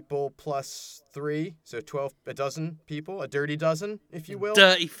 9 people plus 3, so 12, a dozen people, a dirty dozen, if you will.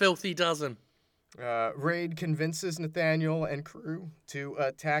 Dirty, filthy dozen. Raid convinces Nathaniel and crew to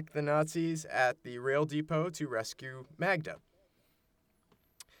attack the Nazis at the rail depot to rescue Magda.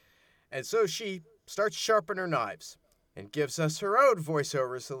 And so she starts sharpening her knives and gives us her own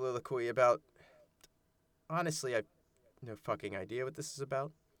voiceover soliloquy about, honestly, I have no fucking idea what this is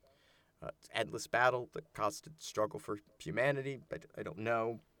about. It's endless battle, the constant struggle for humanity, I don't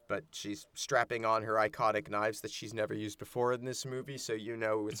know. But she's strapping on her iconic knives that she's never used before in this movie, so you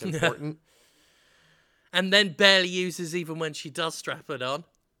know it's important. And then barely uses even when she does strap it on.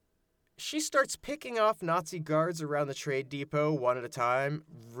 She starts picking off Nazi guards around the trade depot one at a time,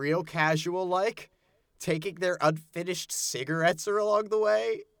 real casual-like, taking their unfinished cigarettes along the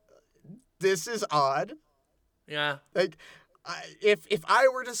way. This is odd. Yeah. Like, if I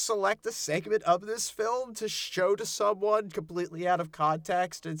were to select a segment of this film to show to someone completely out of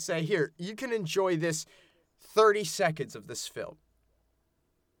context and say, here, you can enjoy this 30 seconds of this film.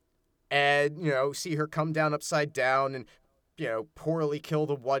 And, see her come down upside down and, poorly kill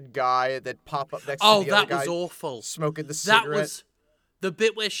the one guy and then pop up next to the other guy. Oh, that was awful. Smoking the cigarette. That was the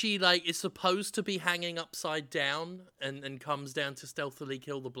bit where she, is supposed to be hanging upside down and comes down to stealthily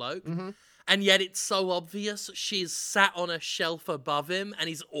kill the bloke. Mm-hmm. And yet it's so obvious she's sat on a shelf above him and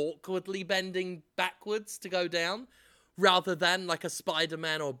he's awkwardly bending backwards to go down rather than like a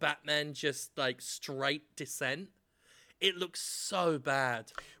Spider-Man or Batman just straight descent. It looks so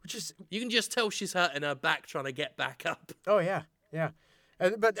bad. You can just tell she's hurting her back trying to get back up. Oh, yeah. Yeah.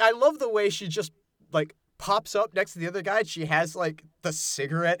 But I love the way she just, pops up next to the other guy and she has, the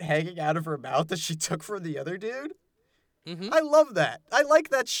cigarette hanging out of her mouth that she took from the other dude. Mm-hmm. I love that. I like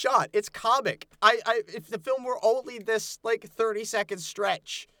that shot. It's comic. If the film were only this, 30-second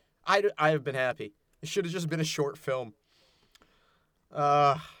stretch, I'd have been happy. It should have just been a short film.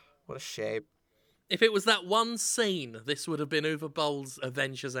 What a shame. If it was that one scene, this would have been Uwe Boll's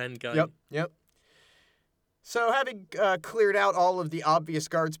Avengers Endgame. Yep. So having cleared out all of the obvious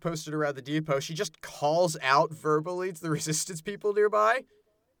guards posted around the depot, she just calls out verbally to the resistance people nearby.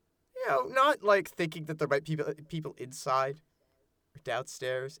 Not thinking that there might be people inside or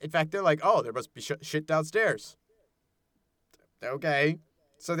downstairs. In fact, they're like, oh, there must be shit downstairs. Okay.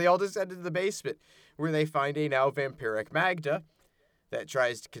 So they all descend into the basement, where they find a now vampiric Magda that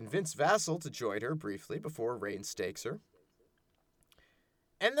tries to convince Vassal to join her briefly before Rain stakes her.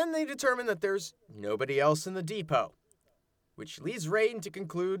 And then they determine that there's nobody else in the depot, which leads Rain to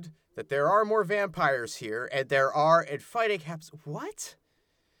conclude that there are more vampires here, and fighting happens. What?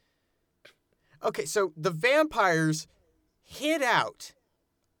 Okay, so the vampires hid out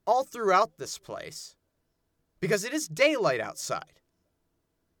all throughout this place because it is daylight outside.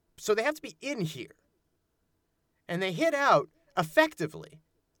 So they have to be in here. And they hid out effectively,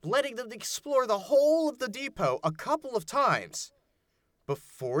 letting them explore the whole of the depot a couple of times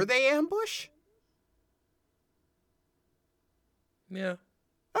before they ambush? Yeah.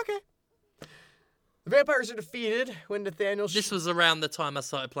 Okay. The vampires are defeated when Nathaniel... This was around the time I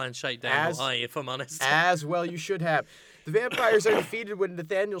started playing Shakedown High, if I'm honest. As well you should have. The vampires are defeated when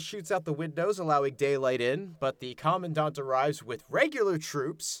Nathaniel shoots out the windows, allowing daylight in, but the Commandant arrives with regular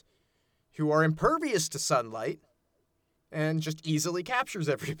troops who are impervious to sunlight and just easily captures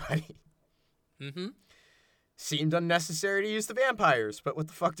everybody. Mm-hmm. Seemed unnecessary to use the vampires, but what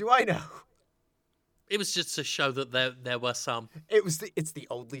the fuck do I know? It was just to show that there were some. It's the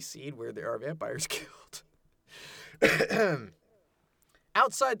only scene where there are vampires killed.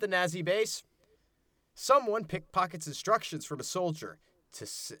 Outside the Nazi base, someone pickpockets instructions from a soldier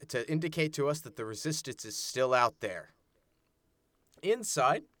to indicate to us that the resistance is still out there.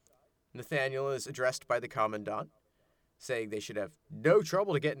 Inside, Nathaniel is addressed by the Commandant, saying they should have no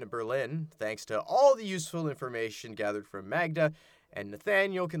trouble to get into Berlin thanks to all the useful information gathered from Magda, and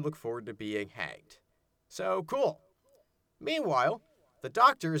Nathaniel can look forward to being hanged. So, cool. Meanwhile, the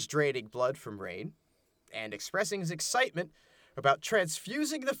doctor is draining blood from Rain and expressing his excitement about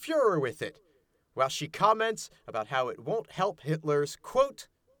transfusing the Fuhrer with it, while she comments about how it won't help Hitler's, quote,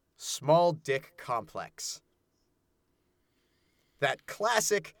 small dick complex. That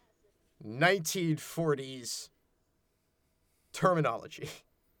classic 1940s terminology.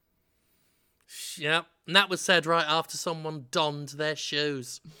 Yep. And that was said right after someone donned their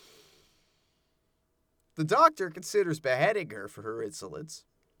shoes. The doctor considers beheading her for her insolence,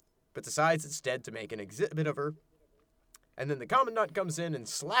 but decides instead to make an exhibit of her. And then the commandant comes in and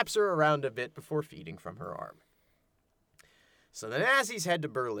slaps her around a bit before feeding from her arm. So the Nazis head to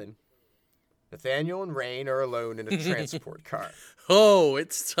Berlin. Nathaniel and Rain are alone in a transport car. Oh,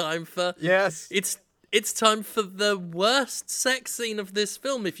 it's time for... Yes. It's time for the worst sex scene of this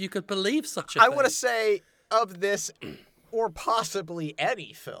film, if you could believe such a thing. I want to say of this, or possibly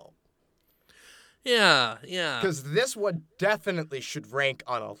any film. Yeah. Because this one definitely should rank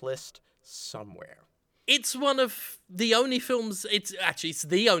on a list somewhere. It's one of the only films... It's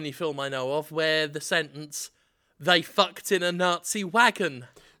the only film I know of where the sentence, "they fucked in a Nazi wagon,"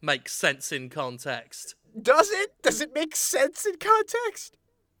 makes sense in context. Does it? Does it make sense in context?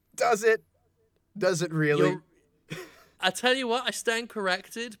 Does it? Does it really? I tell you what, I stand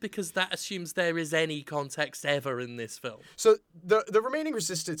corrected because that assumes there is any context ever in this film. So the remaining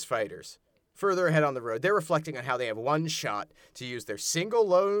resistance fighters, further ahead on the road, they're reflecting on how they have one shot to use their single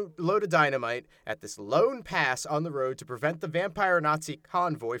load of dynamite at this lone pass on the road to prevent the vampire Nazi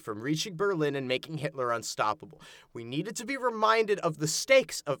convoy from reaching Berlin and making Hitler unstoppable. We needed to be reminded of the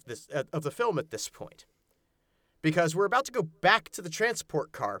stakes of the film at this point, because we're about to go back to the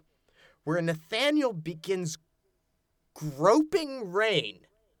transport car, where Nathaniel begins groping Rain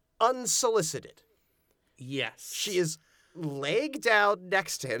unsolicited. Yes. She is laying down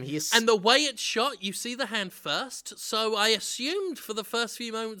next to him. And the way it's shot, you see the hand first, so I assumed for the first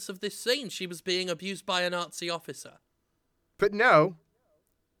few moments of this scene she was being abused by a Nazi officer. But no.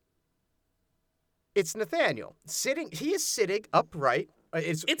 It's Nathaniel. He is sitting upright.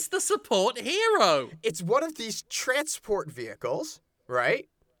 It's the support hero. It's one of these transport vehicles, right?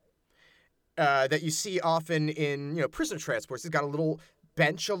 That you see often in, prisoner transports. It's got a little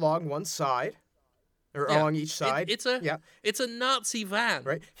bench along one side, or along each side. It's a Nazi van,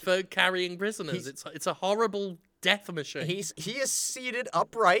 right, for carrying prisoners. It's a horrible death machine. He is seated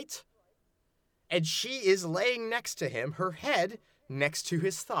upright, and she is laying next to him, her head next to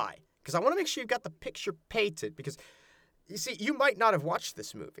his thigh. Because I want to make sure you've got the picture painted, because, you see, you might not have watched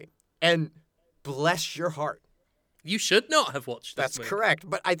this movie, and bless your heart. You should not have watched this movie. That's correct,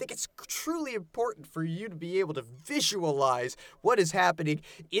 but I think it's truly important for you to be able to visualize what is happening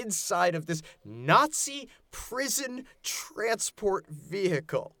inside of this Nazi prison transport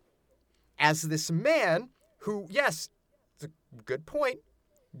vehicle. As this man, who, yes, it's a good point,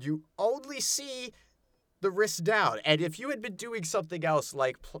 you only see the wrist down. And if you had been doing something else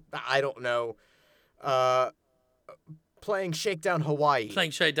like, I don't know, playing Shakedown Hawaii.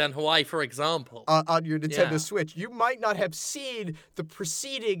 Playing Shakedown Hawaii, for example. On your Nintendo Switch, you might not have seen the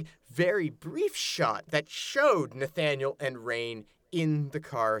preceding very brief shot that showed Nathaniel and Rain in the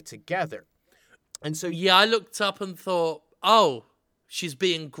car together. And so... Yeah, I looked up and thought, oh, she's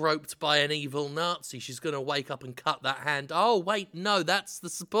being groped by an evil Nazi. She's going to wake up and cut that hand. Oh, wait, no, that's the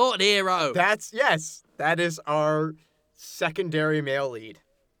support hero. That is our secondary male lead.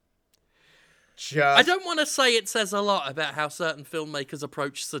 I don't want to say it says a lot about how certain filmmakers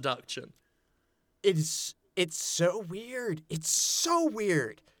approach seduction. It's so weird. It's so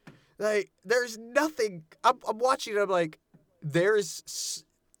weird. Like, there's nothing... I'm watching it, I'm like, is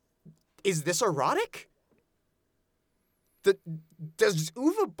this erotic? Does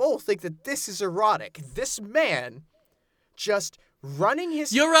Uwe Boll think that this is erotic? This man just running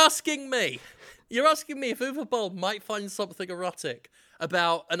his... You're asking me if Uwe Boll might find something erotic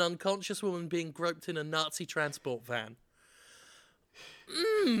about an unconscious woman being groped in a Nazi transport van.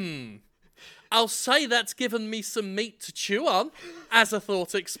 I'll say that's given me some meat to chew on as a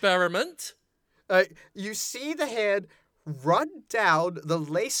thought experiment. You see the hand run down the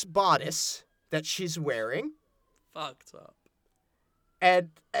lace bodice that she's wearing. Fucked up.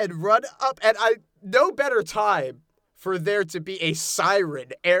 And run up, and no better time for there to be a siren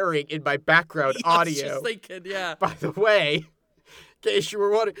airing in my background audio. I was just thinking, yeah. By the way, in case you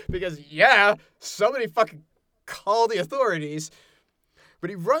were wondering, because, somebody fucking call the authorities. But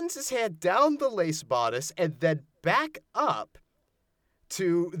he runs his hand down the lace bodice and then back up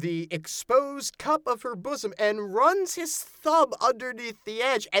to the exposed cup of her bosom and runs his thumb underneath the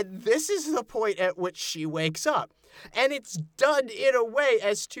edge. And this is the point at which she wakes up. And it's done in a way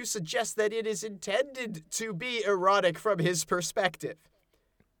as to suggest that it is intended to be erotic from his perspective.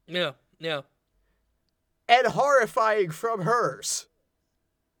 Yeah. And horrifying from hers.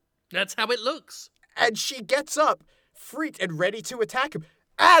 That's how it looks. And she gets up, freaked and ready to attack him,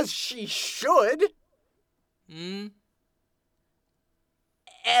 as she should.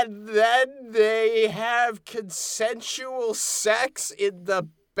 And then they have consensual sex in the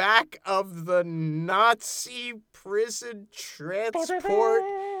back of the Nazi prison transport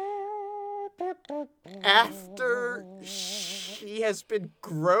after she has been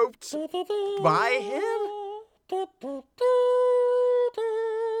groped by him?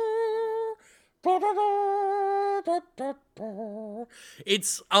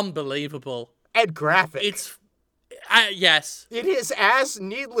 It's unbelievable. And graphic. It's yes. It is as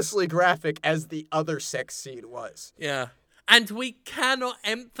needlessly graphic as the other sex scene was. Yeah. And we cannot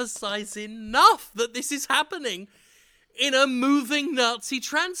emphasize enough that this is happening in a moving Nazi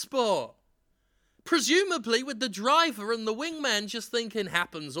transport. Presumably with the driver and the wingman just thinking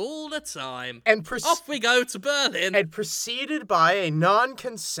happens all the time. And off we go to Berlin. And preceded by a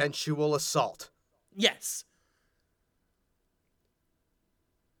non-consensual assault. Yes.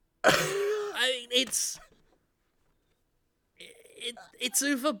 It's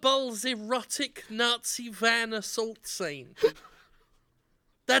Uwe Boll's erotic Nazi van assault scene.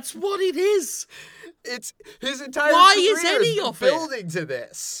 That's what it is. It's his entire Why career is any of building to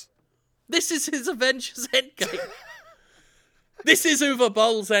this. This is his Avengers Endgame. This is Uwe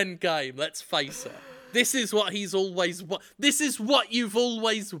Boll's Endgame, let's face it. This is what he's always this is what you've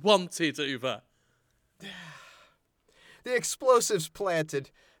always wanted, Uwe. The explosives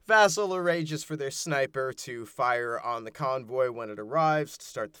planted. Vassal arranges for their sniper to fire on the convoy when it arrives to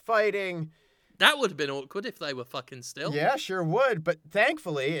start the fighting. That would have been awkward if they were fucking still. Yeah, sure would, but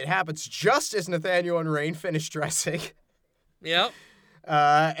thankfully it happens just as Nathaniel and Rain finish dressing. Yep.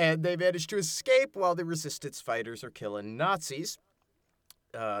 And they manage to escape while the resistance fighters are killing Nazis.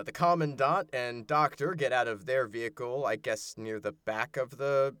 The Commandant and Doctor get out of their vehicle, I guess near the back of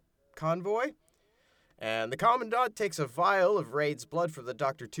the convoy. And the Commandant takes a vial of Raid's blood from the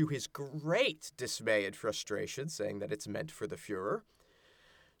Doctor to his great dismay and frustration, saying that it's meant for the Fuhrer.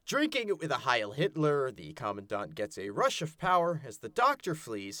 Drinking it with a Heil Hitler, the Commandant gets a rush of power as the Doctor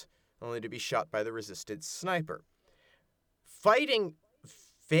flees, only to be shot by the Resistance sniper. Fighting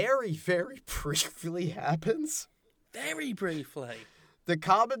very, very briefly happens. Very briefly. The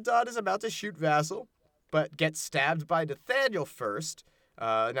Commandant is about to shoot Vassal, but gets stabbed by Nathaniel first.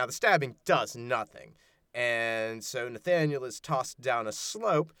 Now, the stabbing does nothing. And so Nathaniel is tossed down a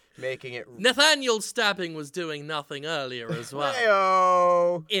slope, making it... Nathaniel's stabbing was doing nothing earlier as well.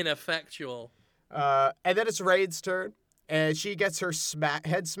 Hey-o! Ineffectual. And then it's Raid's turn, and she gets her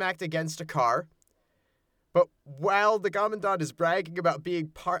head smacked against a car. But while the Commandant is bragging about being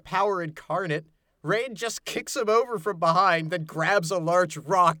power incarnate, Raid just kicks him over from behind, then grabs a large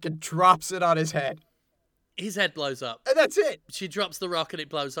rock and drops it on his head. His head blows up. And that's it. She drops the rock and it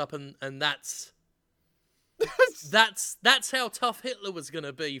blows up, and that's how tough Hitler was going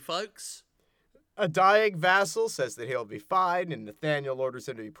to be, folks. A dying Vassal says that he'll be fine, and Nathaniel orders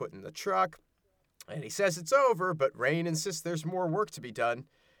him to be put in the truck. And he says it's over, but Rain insists there's more work to be done.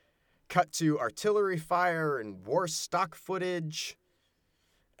 Cut to artillery fire and war stock footage.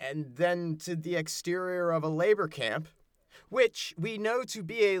 And then to the exterior of a labor camp, which we know to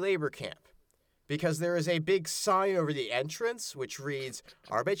be a labor camp, because there is a big sign over the entrance which reads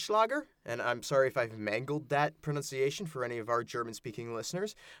Arbeitslager, and I'm sorry if I've mangled that pronunciation for any of our German-speaking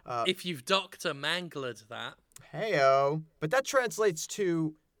listeners. If you've Dr. Mangled that. Hey-o. But that translates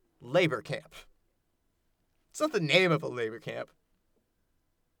to labor camp. It's not the name of a labor camp.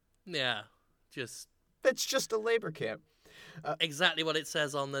 Yeah, That's just a labor camp. Exactly what it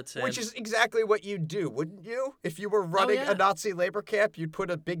says on the tin. Which is exactly what you'd do, wouldn't you? If you were running a Nazi labor camp, you'd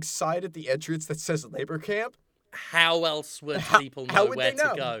put a big sign at the entrance that says labor camp. How else would people know where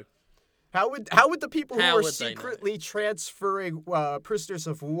to go? How would the people who are secretly transferring prisoners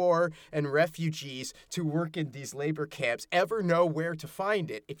of war and refugees to work in these labor camps ever know where to find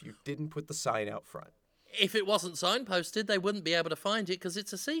it if you didn't put the sign out front? If it wasn't signposted, they wouldn't be able to find it because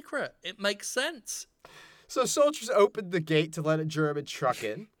it's a secret. It makes sense. So soldiers opened the gate to let a German truck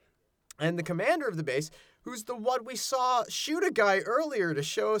in, and the commander of the base, who's the one we saw shoot a guy earlier to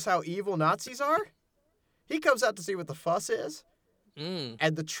show us how evil Nazis are, he comes out to see what the fuss is,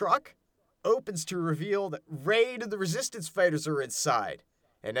 and the truck opens to reveal that Raid and the resistance fighters are inside.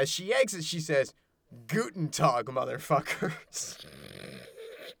 And as she exits, she says, "Guten Tag, motherfuckers."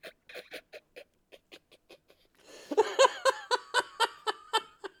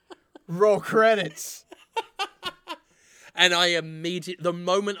 Roll credits. And I the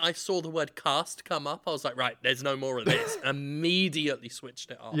moment I saw the word cast come up, I was like, right, there's no more of this. Immediately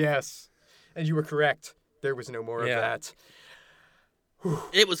switched it off. Yes. And you were correct. There was no more of that.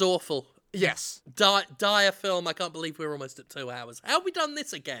 It was awful. Yes. Dire film. I can't believe we're almost at 2 hours. How have we done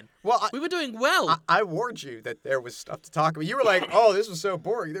this again? Well, we were doing well. I warned you that there was stuff to talk about. You were like, "Oh, this was so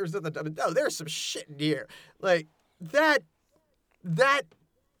boring. There's nothing." No, there's some shit in here. Like that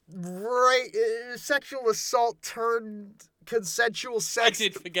sexual assault turned consensual sex. I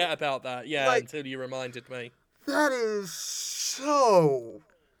did forget about that. Yeah, like, until you reminded me. That is so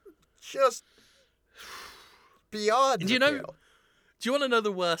just beyond. Do you know? Do you want to know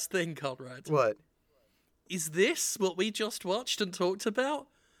the worst thing, Conrad? What? Is this what we just watched and talked about?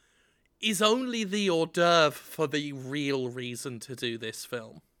 Is only the hors d'oeuvre for the real reason to do this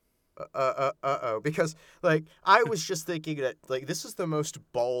film. Because, like, I was just thinking that, like, this is the most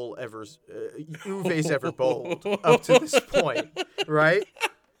bowl ever, Uwe's ever bowled up to this point, right?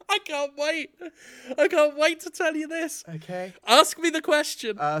 I can't wait. I can't wait to tell you this. Okay. Ask me the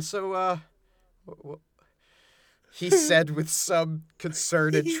question. He said with some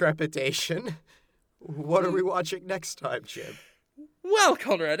concerned trepidation, "What are we watching next time, Jim?" Well,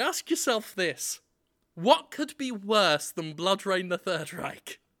 Conrad, ask yourself this. What could be worse than Blood Rain the Third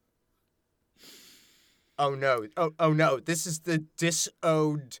Reich? Oh no. Oh no. This is the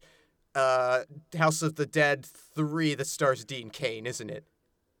disowned House of the Dead 3 that stars Dean Cain, isn't it?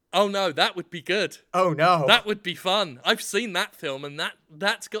 Oh no, that would be good. Oh no. That would be fun. I've seen that film and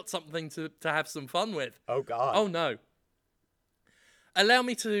that's got something to have some fun with. Oh god. Oh no. Allow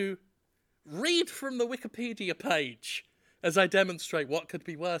me to read from the Wikipedia page as I demonstrate what could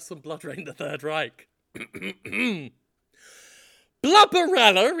be worse than Blood Rain the Third Reich.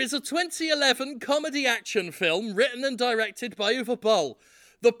 Blubberella is a 2011 comedy action film written and directed by Uwe Boll.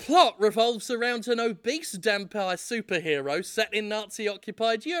 The plot revolves around an obese vampire superhero set in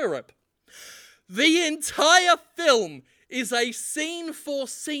Nazi-occupied Europe. The entire film is a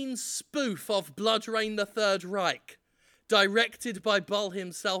scene-for-scene spoof of Blood Rain the Third Reich, directed by Boll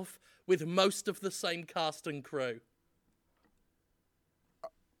himself with most of the same cast and crew.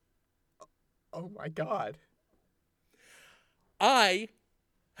 Oh my god. I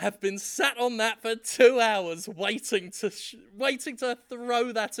have been sat on that for 2 hours waiting to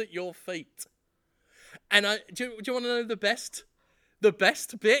throw that at your feet. And do you want to know the best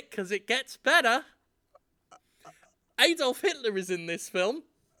bit? Because it gets better. Adolf Hitler is in this film.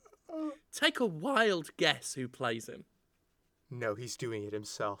 Take a wild guess who plays him. No, he's doing it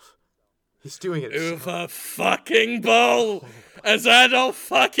himself. He's doing it himself. Uwe fucking Boll as Adolf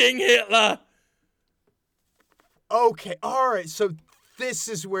fucking Hitler. Okay, alright, so this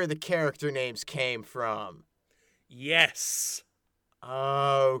is where the character names came from. Yes.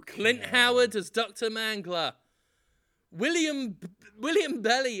 Okay. Clint Howard as Dr. Mangler. William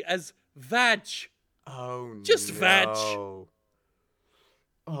Belly as Vag. Oh, Just no. Vag.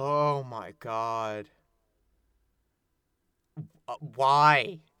 Oh my god.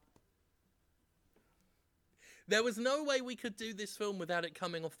 Why? There was no way we could do this film without it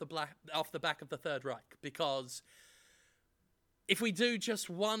coming off the back of the Third Reich, because if we do just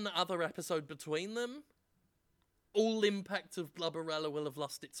one other episode between them, all impact of Blubberella will have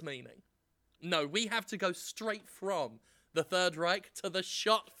lost its meaning. No, we have to go straight from the Third Reich to the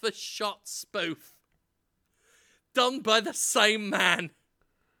shot-for-shot spoof done by the same man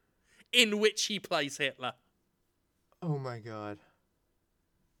in which he plays Hitler. Oh my god.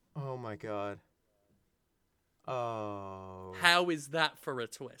 Oh my god. Oh. How is that for a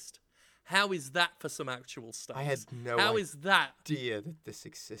twist? How is that for some actual stuff? I had no How is that? idea that this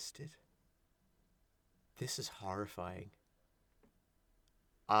existed. This is horrifying.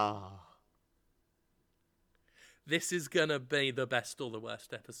 Ah. This is gonna be the best or the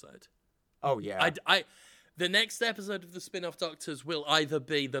worst episode. Oh yeah. The next episode of the spin-off Doctors will either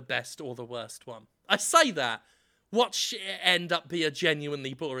be the best or the worst one. I say that. Watch it end up be a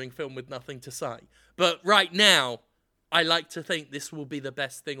genuinely boring film with nothing to say. But right now, I like to think this will be the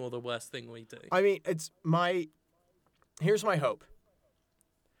best thing or the worst thing we do. I mean, here's my hope.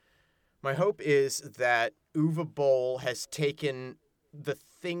 My hope is that Uwe Boll has taken the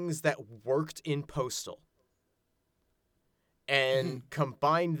things that worked in Postal and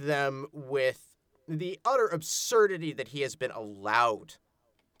combined them with the utter absurdity that he has been allowed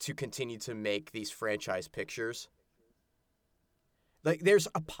to continue to make these franchise pictures. Like, there's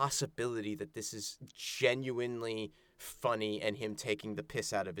a possibility that this is genuinely funny and him taking the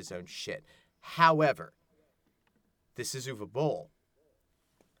piss out of his own shit. However, this is Uwe Boll.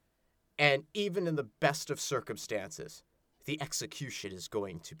 And even in the best of circumstances, the execution is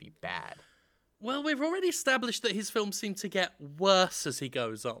going to be bad. Well, we've already established that his films seem to get worse as he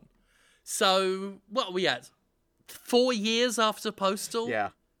goes on. So, what are we at? 4 years after Postal? Yeah.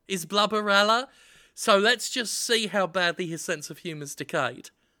 Is Blubberella? So let's just see how badly his sense of humor's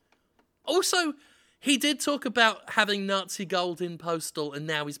decayed. Also, he did talk about having Nazi gold in Postal, and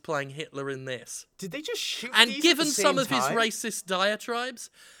now he's playing Hitler in this. Did they just shoot And these given at the same some of time? his racist diatribes,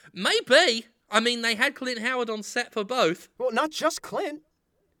 maybe. I mean, they had Clint Howard on set for both. Well, not just Clint.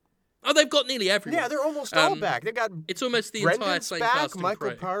 Oh, they've got nearly everyone. Yeah, they're almost all back. They've got It's almost the entire Brendan's same back, cast and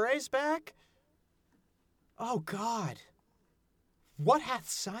Michael crew. Paré back. Oh, God. What hath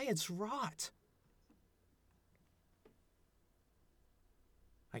science wrought?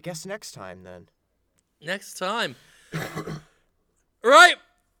 I guess next time, then. Next time. Right.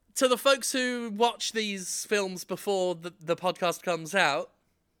 To the folks who watch these films before the podcast comes out,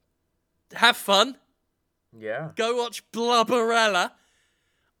 have fun. Yeah. Go watch Blubberella.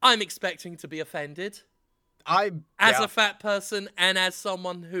 I'm expecting to be offended. As a fat person and as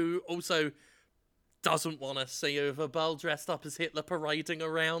someone who also doesn't want to see Uwe Boll dressed up as Hitler parading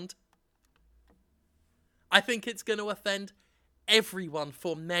around. I think it's going to offend everyone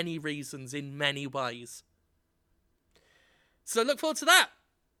for many reasons in many ways. So look forward to that.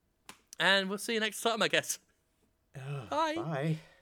 And we'll see you next time, I guess. Bye. Bye.